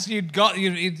that's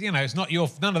it's not your.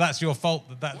 None of that's your fault.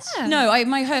 That's no.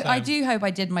 I do hope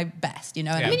I did my best. And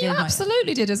I mean, you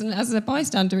absolutely did. As a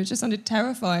bystander, it just sounded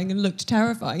terrifying and looked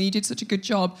terrifying. You did such a good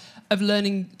job of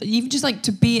learning. Even just like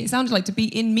it sounded like to be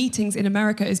in meetings in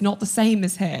America is not the same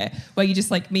as here, where you just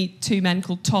like meet two men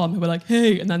called Tom who are like,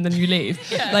 hey, and then you leave.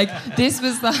 Yeah. Like this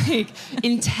was like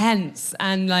intense,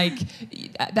 and like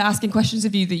they're asking questions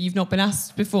of you that you've not been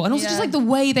asked before, and also just like the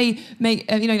way they make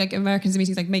like Americans in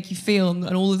meetings like make you feel,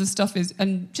 and all of this stuff is,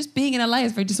 and just being in LA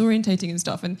is very disorientating and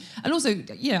stuff, and also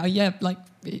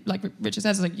like Richard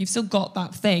says, like you've still got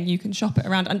that thing, you can shop it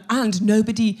around, and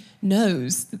nobody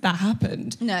knows that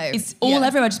happened. No, it's all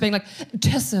everywhere just being like,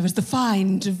 Tessa is the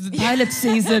find of the pilot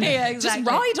season. Yeah, exactly.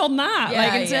 Just ride on that,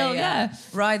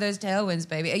 ride those tailwinds,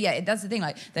 baby. Yeah, that's the thing.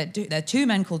 Like there are two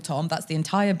men called Tom. That's the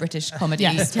entire British comedy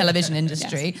television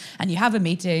industry. Yes. And you have a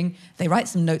meeting. They write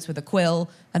some notes with a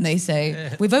quill, and they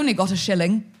say, "We've only got a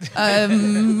shilling.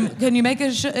 Can you make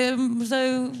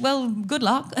good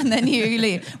luck." And then you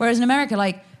leave. Whereas in America,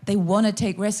 like, they want to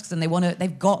take risks, and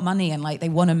they've got money, and like they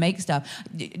want to make stuff.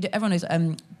 Everyone knows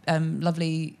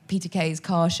lovely Peter Kay's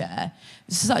Car Share.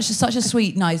 Such a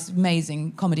sweet, nice,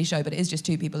 amazing comedy show, but it is just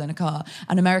two people in a car.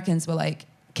 And Americans were like,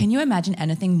 can you imagine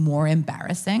anything more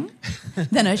embarrassing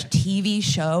than a TV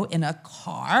show in a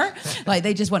car? Like,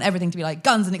 they just want everything to be like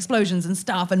guns and explosions and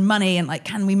stuff and money, and like,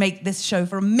 can we make this show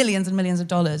for millions and millions of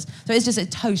dollars? So it's just a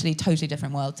totally, totally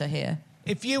different world to here.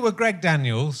 If you were Greg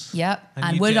Daniels... Yep.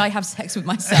 And would I have sex with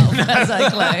myself as I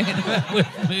clone?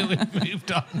 We've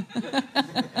moved on.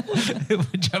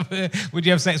 Would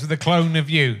you have sex with a clone of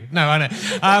you? No, I know.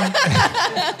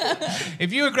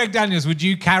 If you were Greg Daniels, would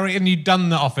you carry... And you'd done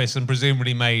The Office and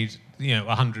presumably made,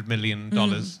 $100 million.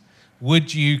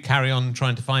 Would you carry on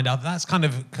trying to find out? That's kind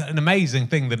of an amazing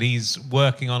thing that he's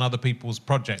working on other people's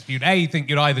projects. You'd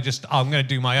think you'd either just, I'm going to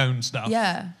do my own stuff.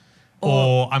 Yeah.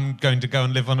 Or I'm going to go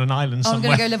and live on an island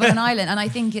somewhere. I'm going to go live on an island. And I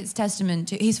think it's testament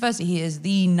to... he is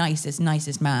the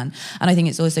nicest man. And I think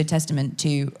it's also testament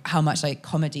to how much like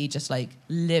comedy just like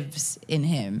lives in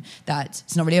him, that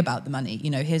it's not really about the money.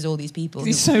 Here's all these people...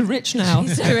 He's so rich now.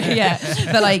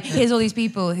 But like, here's all these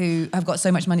people who have got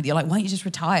so much money that you're like, why don't you just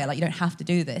retire? Like, you don't have to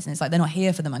do this. And it's like, they're not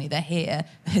here for the money. They're here.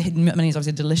 Money is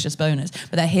obviously a delicious bonus,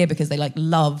 but they're here because they like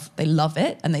love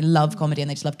it, and they love comedy, and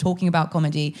they just love talking about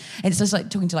comedy. And it's just like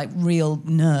talking to like real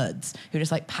nerds who are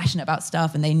just like passionate about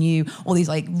stuff, and they knew all these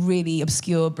like really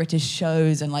obscure British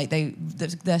shows, and like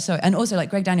they're so... And also like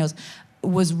Greg Daniels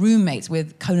was roommates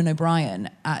with Conan O'Brien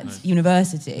at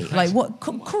university. Like, what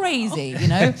crazy,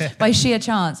 by sheer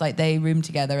chance, like they roomed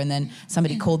together, and then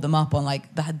somebody called them up on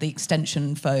like they had the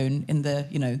extension phone in the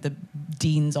the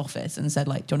dean's office and said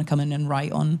like, do you want to come in and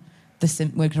write on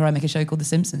we're trying to make a show called The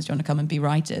Simpsons. Do you want to come and be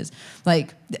writers?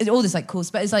 Like, all this like cool,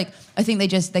 but it's like, I think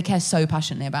they care so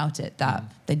passionately about it that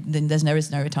there's no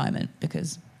retirement,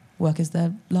 because work is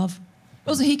their love.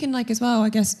 Also, he can like as well, I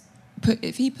guess,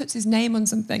 if he puts his name on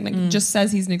something, like just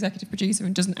says he's an executive producer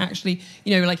and doesn't actually,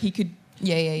 like he could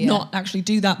not actually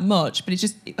do that much. But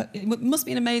it must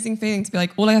be an amazing feeling to be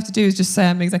like, all I have to do is just say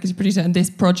I'm an executive producer and this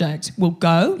project will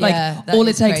go. Like all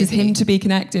it takes is him to be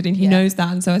connected, and he knows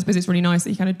that. And so I suppose it's really nice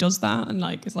that he kind of does that, and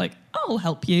like it's like, I'll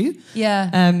help you.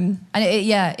 Yeah.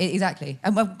 Exactly.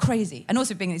 And well, crazy. And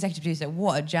also being an executive producer,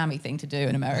 what a jammy thing to do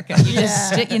in America. You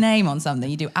just stick your name on something.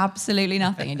 You do absolutely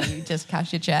nothing, and you just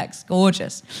cash your checks.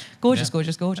 Gorgeous. Gorgeous.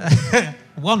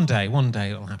 One day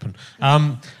it'll happen.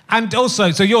 And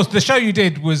also, so the show you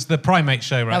did was the primate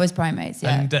show, right? That was primates,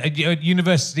 yeah. And at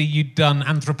university, you'd done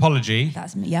anthropology.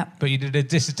 That's me, yeah. But you did a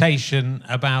dissertation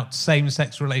about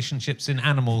same-sex relationships in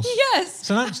animals. Yes.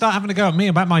 So don't start having a go at me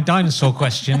about my dinosaur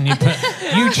question.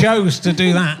 You chose to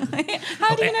do that.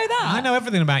 How do you know that? I know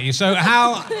everything about you. So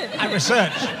at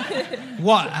research,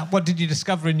 what did you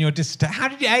discover in your dissertation? How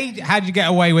did you get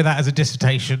away with that as a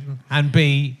dissertation? And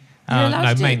B,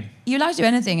 you're allowed to do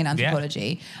anything in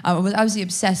anthropology. I was obviously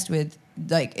obsessed with,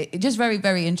 just very,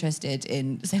 very interested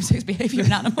in same-sex behaviour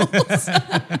in animals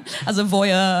as a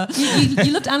voyeur.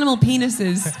 You loved animal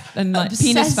penises and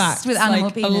penis facts. With animal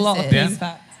penises. A lot of penis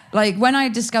facts. Like when I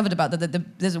discovered about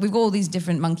we've got all these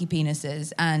different monkey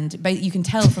penises, and you can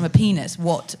tell from a penis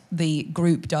what the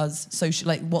group does social,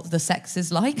 like what the sex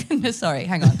is like. Sorry,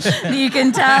 hang on. You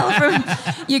can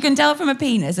tell from a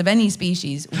penis of any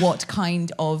species what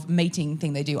kind of mating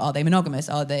thing they do. Are they monogamous?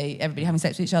 Are they everybody having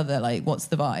sex with each other? Like what's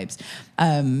the vibes?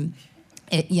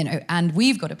 And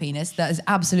we've got a penis that is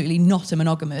absolutely not a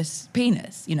monogamous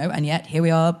penis, and yet here we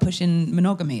are pushing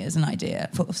monogamy as an idea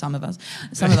for some of us.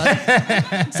 Some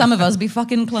of us be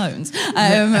fucking clones.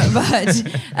 And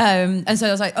so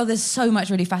I was like, oh, there's so much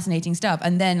really fascinating stuff.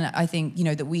 And then I think,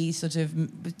 that we sort of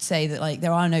say that like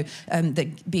there are no,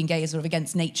 that being gay is sort of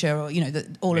against nature, or,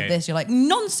 that all of this, you're like,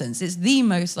 nonsense. It's the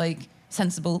most like,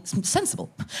 sensible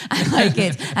and like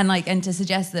it and to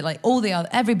suggest that like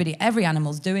every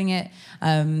animal's doing it,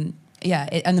 and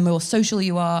the more social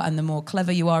you are and the more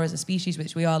clever you are as a species,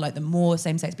 which we are, like the more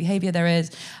same-sex behavior there is,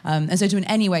 and so to in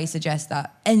any way suggest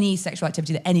that any sexual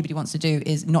activity that anybody wants to do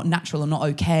is not natural or not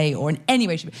okay, or in any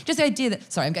way should be, just the idea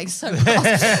that, sorry I'm getting so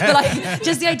cross, but like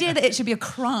just the idea that it should be a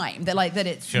crime, that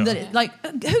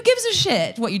who gives a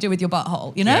shit what you do with your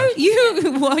butthole, you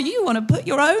want to put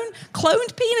your own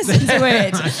cloned penis into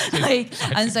it.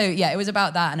 And so it was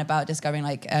about that and about discovering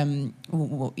which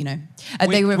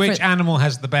animal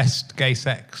has the best gay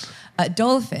sex?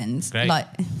 Dolphins, Great. like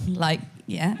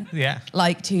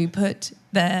to put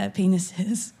their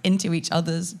penises into each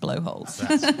other's blowholes.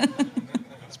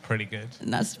 That's pretty good.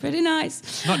 And that's pretty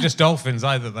nice. Not just dolphins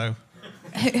either, though.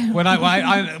 When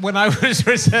I was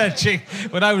researching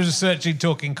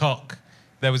talking cock,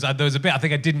 there was a bit I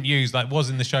think I didn't use, was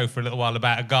in the show for a little while,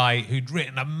 about a guy who'd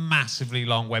written a massively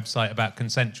long website about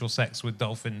consensual sex with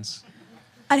dolphins.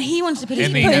 And he wanted to put his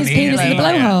penis in the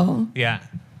blowhole. Yeah.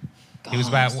 God. He was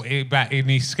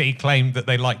he claimed that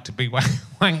they like to be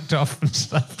wanked off and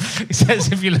stuff. He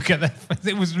says if you look at their,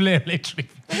 it was literally,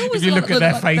 if you look at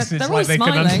their faces, they're like they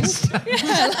can understand.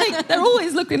 Yeah, they're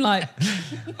always looking like.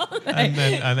 and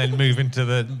then move into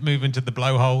the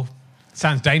blowhole.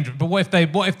 Sounds dangerous, but what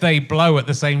if they blow at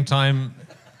the same time?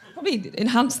 Probably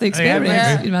enhance the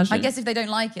experience. Imagine. I guess if they don't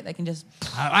like it, they can just.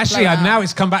 Actually, now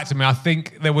it's come back to me. I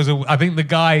think the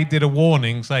guy did a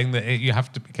warning saying that you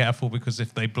have to be careful because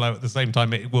if they blow at the same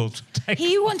time, it will take.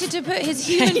 He wanted to put his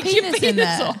human penis in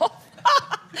there.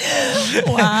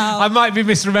 Wow. I might be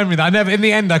misremembering that. In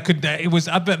the end, I could. It was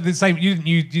the same.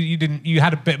 You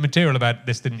had a bit of material about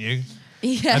this, didn't you?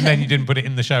 Yeah. And then you didn't put it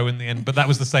in the show in the end, but that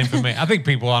was the same for me. I think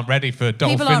people aren't ready for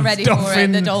dolphins. People aren't ready for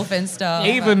it, the dolphin stuff.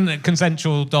 Even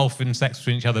consensual dolphin sex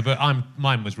between each other, but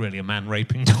mine was really a man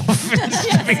raping dolphins,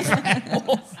 to be fair.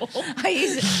 Awful.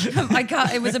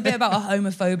 It was a bit about a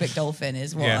homophobic dolphin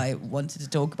is what I wanted to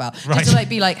talk about. Right. Just to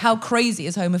be like, how crazy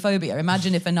is homophobia?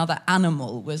 Imagine if another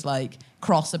animal was like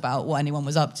cross about what anyone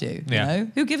was up to, you know?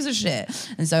 Who gives a shit?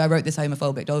 And so I wrote this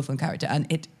homophobic dolphin character and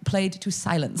it played to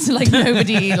silence. Like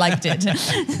nobody liked it.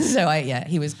 So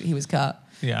he was cut.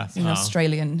 Yeah. An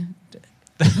Australian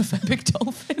homophobic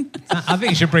dolphin. I think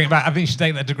you should bring it back. I think you should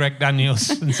take that to Greg Daniels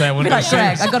and say, I want to do a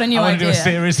series. I got a new idea. I want to do a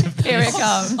series of these. Here it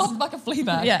comes. Off the back of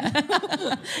Fleabag. Yeah.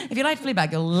 If you like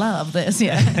Fleabag, you'll love this.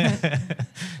 Yeah.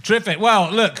 Terrific. Well,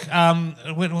 look,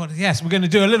 yes, we're going to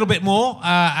do a little bit more,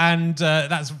 and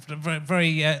that's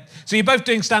very. So you're both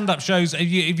doing stand-up shows. Have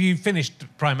you finished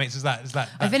Primates? Is that?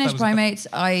 I finished Primates.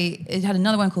 I had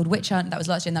another one called Witch Hunt. That was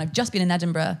last year, and then I've just been in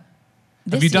Edinburgh.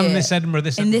 Have you done this Edinburgh?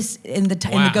 In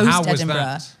the ghost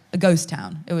Edinburgh, a ghost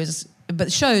town. It was, but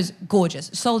the show's gorgeous,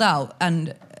 sold out,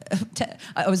 and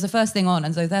I was the first thing on,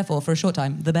 and so therefore, for a short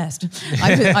time, the best.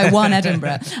 I won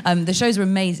Edinburgh. The shows were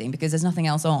amazing because there's nothing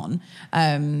else on.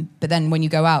 But then when you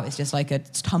go out, it's just like a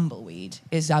tumbleweed.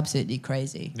 It's absolutely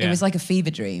crazy. Yeah. It was like a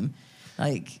fever dream.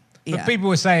 Like, But yeah. people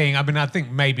were saying, I mean, I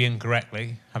think maybe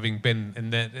incorrectly, having been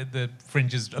in the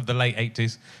fringes of the late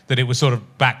 80s, that it was sort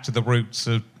of back to the roots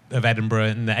of Edinburgh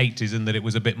in the 80s, and that it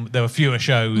was there were fewer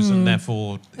shows, and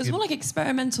therefore... It was more like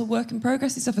experimental work in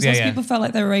progress and stuff as Yeah, well. So yeah. people felt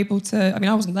like they were able to... I mean,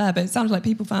 I wasn't there, but it sounded like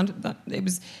people found that it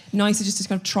was nicer just to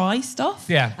kind of try stuff.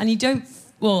 Yeah. And you don't...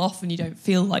 Well, often you don't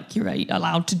feel like you're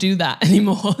allowed to do that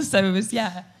anymore. So it was,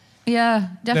 yeah. Yeah,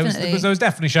 definitely. There was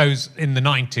definitely shows in the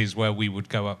 90s where we would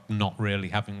go up not really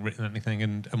having written anything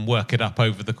and work it up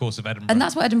over the course of Edinburgh. And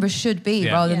that's what Edinburgh should be,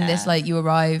 Yeah. rather than this, Yeah. like, you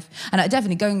arrive... And I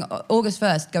definitely, August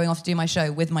 1st, going off to do my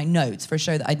show with my notes for a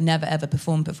show that I'd never, ever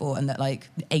performed before, and that, like,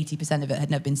 80% of it had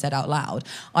never been said out loud.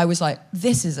 I was like,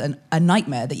 this is a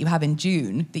nightmare that you have in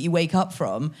June, that you wake up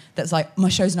from, that's like, my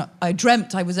show's not... I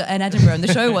dreamt I was in Edinburgh and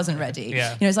the show wasn't ready.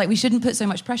 Yeah. You know, it's like, we shouldn't put so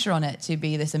much pressure on it to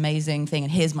be this amazing thing,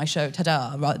 and here's my show,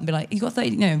 ta-da, rather than be like, you got 30...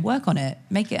 You know, work on it,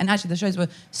 make it. And actually, the shows were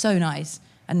so nice,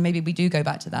 and maybe we do go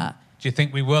back to that. Do you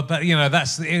think we will? But, you know,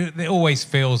 it always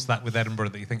feels that with Edinburgh,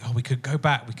 that you think, oh, we could go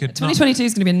back, we could... 2022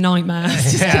 is going to be a nightmare.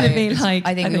 It's just going to be like...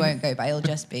 I think we won't go back. It'll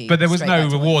just be... But there was straight no back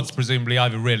to what rewards, presumably,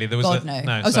 either, really. There was God,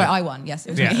 no. Oh, sorry, I won. Yes,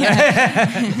 it was me.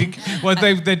 Yeah.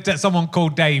 Well, someone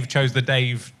called Dave chose the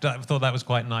Dave. I thought that was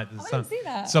quite nice. I didn't see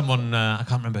that. Someone, I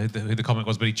can't remember who the comic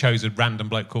was, but he chose a random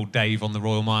bloke called Dave on the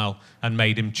Royal Mile and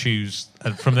made him choose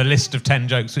from the list of 10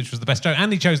 jokes which was the best joke.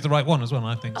 And he chose the right one as well,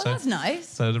 I think. Oh, so that's nice.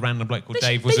 So the random bloke called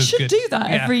Dave was they as should good. do that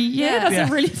every year. That's Yeah.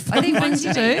 a really fun I think thing once to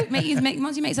you do.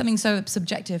 once you make something so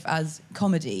subjective as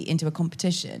comedy into a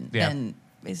competition, Yeah. then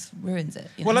it ruins it.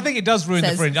 You Well, know? I think it does ruin the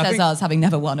Fringe. I Says think, us having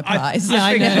never won a prize.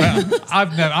 I know.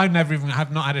 I've never even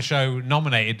have not had a show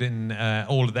nominated in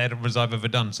all of the Edinburghs I've ever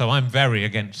done, so I'm very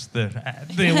against the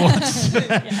awards.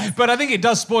 But I think it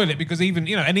does spoil it, because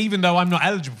even though I'm not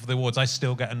eligible for the awards, I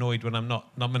still get annoyed when I'm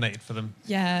not nominated for them.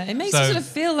 Yeah, it makes So- you sort of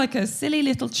feel like a silly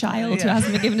little child who Yeah.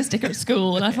 hasn't been given a sticker at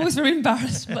school, and I've always been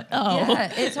embarrassed. I'm like, oh.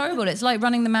 Yeah, it's horrible. It's like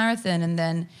running the marathon, and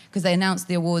then because they announced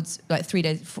the awards like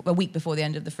a week before the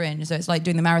end of the Fringe, so it's like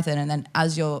doing the marathon, and then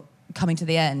as you're coming to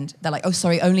the end, they're like, oh,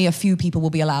 sorry, only a few people will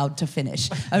be allowed to finish.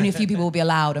 Only a few people will be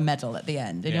allowed a medal at the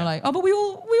end. And Yeah. you're like, oh, but we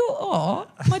all,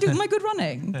 am I doing my good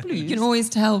running? Please. You can always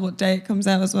tell what day it comes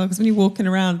out as well, because when you're walking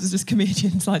around, there's just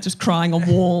comedians like just crying on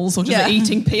walls or just Yeah.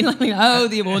 eating peanut. Like, oh,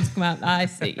 the awards come out. I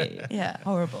see. Yeah,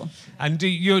 horrible. And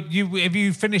have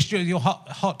you finished your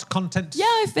hot content? Yeah,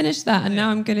 I finished that, and now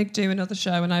I'm going to do another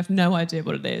show, and I have no idea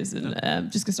what it is, and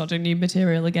just going to start doing new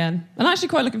material again. And I'm actually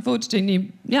quite looking forward to doing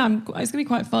new. Yeah, it's going to be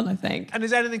quite fun, I think. And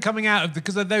is anything coming out of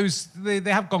because of those? They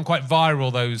have gone quite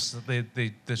viral. Those the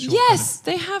short. Yes,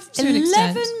 they have to an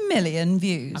extent. 11 million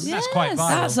views. I mean, that's quite Yes. viral.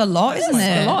 That's a lot, isn't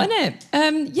That's it? a lot, isn't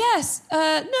it? Yes.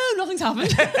 No, nothing's happened.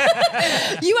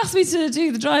 You asked me to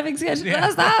do the driving sketch.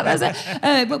 Yeah. That's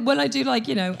it. But when I do, like,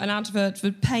 an advert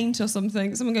for paint or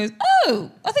something, someone goes, oh,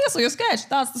 I think I saw your sketch.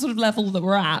 That's the sort of level that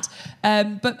we're at.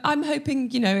 But I'm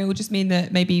hoping, it will just mean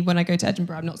that maybe when I go to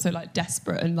Edinburgh, I'm not so, like,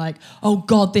 desperate and like, oh,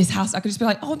 God, this has... I could just be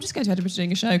like, oh, I'm just going to Edinburgh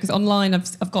doing a show, because online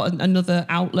I've got another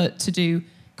outlet to do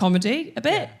comedy a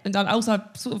bit. Yeah. And I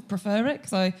sort of prefer it,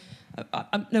 because I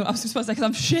was supposed to say because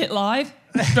I'm shit live.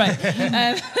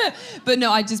 Right. But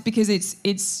no, I just, because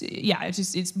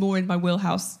it's more in my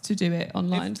wheelhouse to do it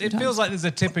online. It feels like there's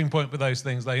a tipping point with those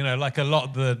things, like, like a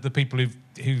lot of the people who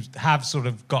have sort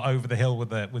of got over the hill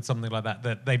with something like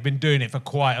that they've been doing it for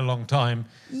quite a long time.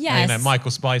 Yes.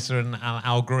 Michael Spicer and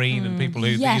Al Green and people who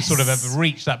yes. sort of have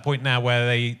reached that point now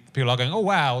where people are going, oh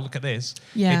wow, look at this.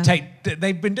 Yeah.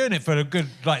 They've been doing it for a good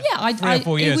 3 or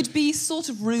 4 years. It would be sort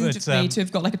of rude But, of me to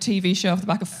have got like a TV show off the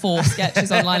back of 4 sketches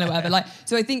online or whatever. Like,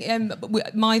 so I think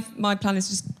my plan is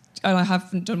just, and I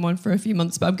haven't done one for a few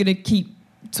months, but I'm going to keep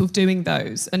sort of doing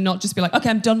those and not just be like, okay,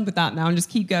 I'm done with that now, and just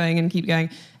keep going and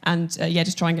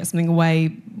just try and get something away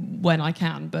when I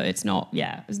can. But it's not,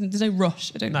 there's no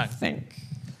rush, I don't think.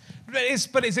 But it's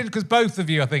because both of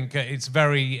you, I think, it's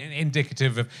very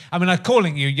indicative of. I mean, I'm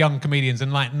calling you young comedians,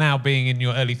 and like now being in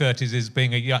your early 30s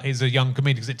is a young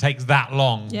comedian, because it takes that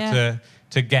long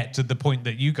to get to the point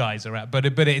that you guys are at. But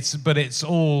it's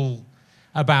all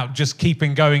about just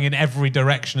keeping going in every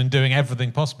direction and doing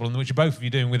everything possible, and which both of you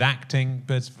doing with acting,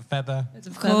 Birds of a Feather,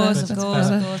 Of course.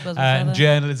 and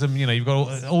journalism. You've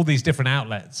got all these different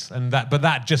outlets, but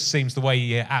that just seems the way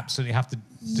you absolutely have to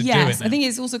do it Yes, now. I think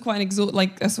it's also quite an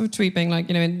like a sort of tweet being like,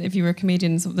 if you were a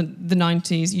comedian in sort of the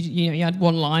 90s, you had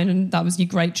one line and that was your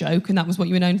great joke and that was what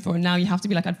you were known for. And now you have to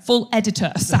be like a full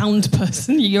editor, a sound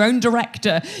person, your own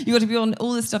director. You got to be on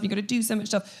all this stuff. You got to do so much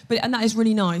stuff. And that is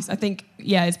really nice. I think,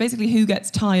 it's basically who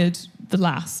gets tired the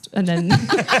last, and then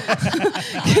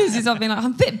because it's something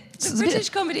like The British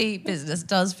comedy business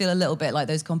does feel a little bit like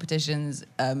those competitions.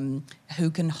 Who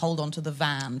can hold on to the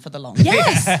van for the longest?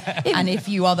 Yes, And if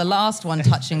you are the last one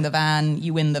touching the van,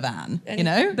 you win the van.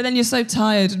 But then you're so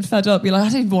tired and fed up. You're like, I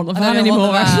don't even want the van I don't anymore.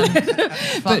 want the van.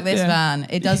 Fuck But, this yeah. van.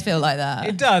 It does feel like that.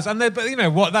 It does, and but you know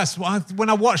what? That's what when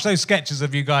I watch those sketches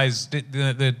of you guys,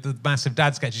 the Massive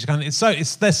Dad sketches.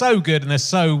 They're so good and they're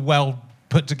so well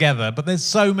put together. But there's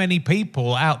so many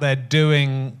people out there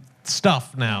doing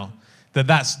stuff now.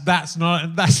 That's not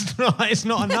it's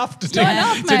not enough to do. not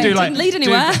enough, mate. Didn't lead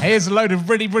anywhere. Here's a load of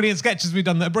really brilliant sketches we've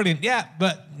done that are brilliant. Yeah,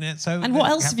 but so. And what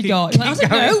else have you got? I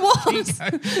don't know what.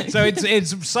 So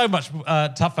it's so much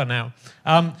tougher now.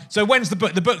 So when's the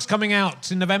book? The book's coming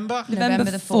out in November. November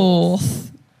the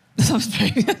 4th. That was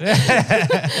very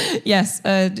yes.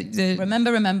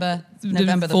 Remember, November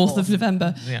the 4th of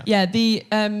November. Yeah.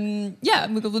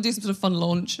 We'll do some sort of fun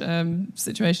launch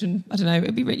situation. I don't know.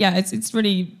 It'd be it's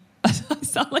really. I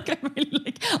sound like I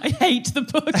hate the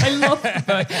book. I love the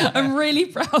book. I'm really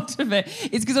proud of it.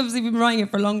 It's because obviously we've been writing it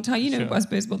for a long time. You know, Sure. I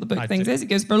suppose what the book I thing do. is. It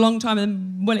goes for a long time,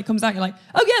 and when it comes out, you're like,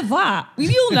 oh yeah, that. We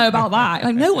all know about that.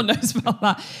 Like no one knows about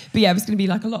that. But yeah, it's going to be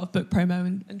like a lot of book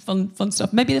promo and fun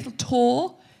stuff. Maybe a little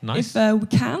tour Nice. if we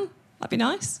can. That'd be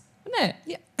nice, wouldn't it?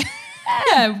 Yeah.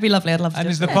 Yeah, it would be lovely. I'd love to. And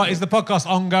do is it. the podcast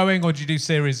ongoing, or do you do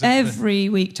series? Every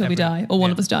week till we die, or one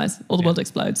yeah. of us dies, or the world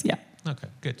explodes. Yeah. Okay,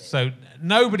 good. So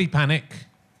nobody panic.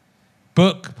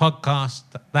 Book, podcast,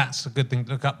 that's a good thing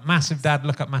to look up. Massive Dad,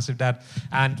 look up Massive Dad.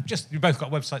 And you both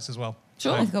got websites as well.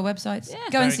 Sure. We've got websites. Yeah.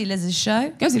 Go and Very- see Liz's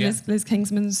show. Go see Yeah. Liz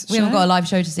Kingsman's We show. haven't got a live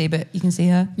show to see, but you can see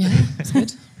her. Yeah, it's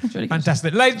good. It's really good.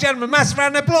 Fantastic. Ladies and gentlemen, massive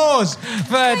round of applause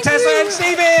for Tessa and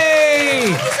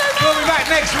Stevie. We'll be back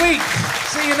next week.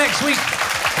 See you next week.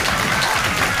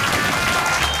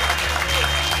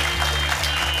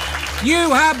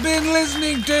 You have been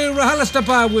listening to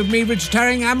RHLSTP with me, Richard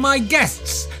Herring, and my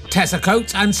guests, Tessa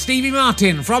Coates and Stevie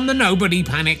Martin from the Nobody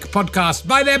Panic podcast.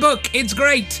 Buy their book, it's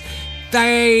great.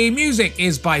 The music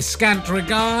is by Scant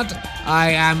Regard. I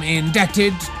am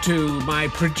indebted to my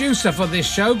producer for this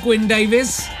show, Gwyn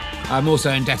Davies. I'm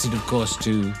also indebted, of course,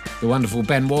 to the wonderful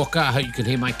Ben Walker. I hope you can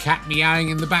hear my cat meowing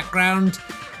in the background.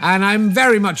 And I'm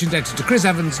very much indebted to Chris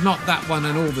Evans, Not That One,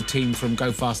 and all the team from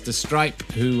Go Faster Stripe,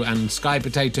 and Sky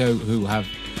Potato, who have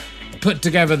put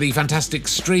together the fantastic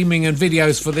streaming and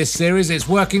videos for this series. It's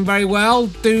working very well.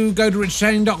 Do go to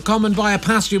richardherring.com and buy a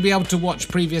pass. You'll be able to watch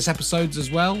previous episodes as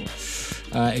well.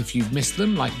 If you've missed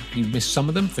them, like you've missed some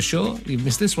of them for sure. You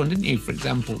missed this one, didn't you, for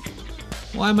example?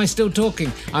 Why am I still talking?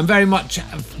 I'm very much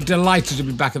delighted to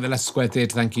be back at the Leicester Square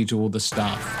Theatre. Thank you to all the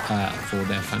staff for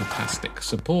their fantastic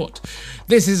support.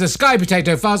 This is a Sky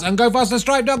Potato Fuzz and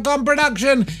GoFasterStripe.com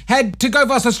production. Head to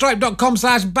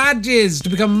GoFasterStripe.com/badges to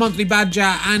become a monthly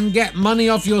badger and get money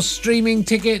off your streaming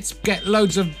tickets. Get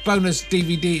loads of bonus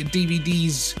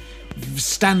DVDs,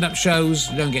 stand-up shows.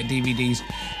 You don't get DVDs.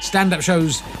 Stand-up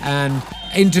shows and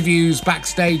interviews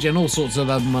backstage and all sorts of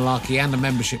other malarkey, and a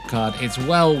membership card. It's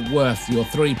well worth your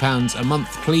 £3 a month.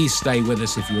 Please stay with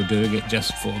us if you're doing it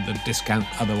just for the discount.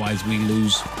 Otherwise we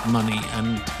lose money,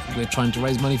 and we're trying to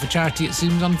raise money for charity. It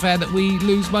seems unfair that we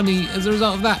lose money as a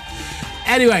result of that.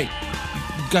 Anyway,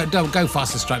 go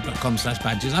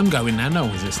fasterstripe.com/badges. I'm going now. No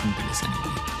one's listening to this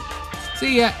anyway.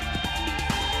 See ya.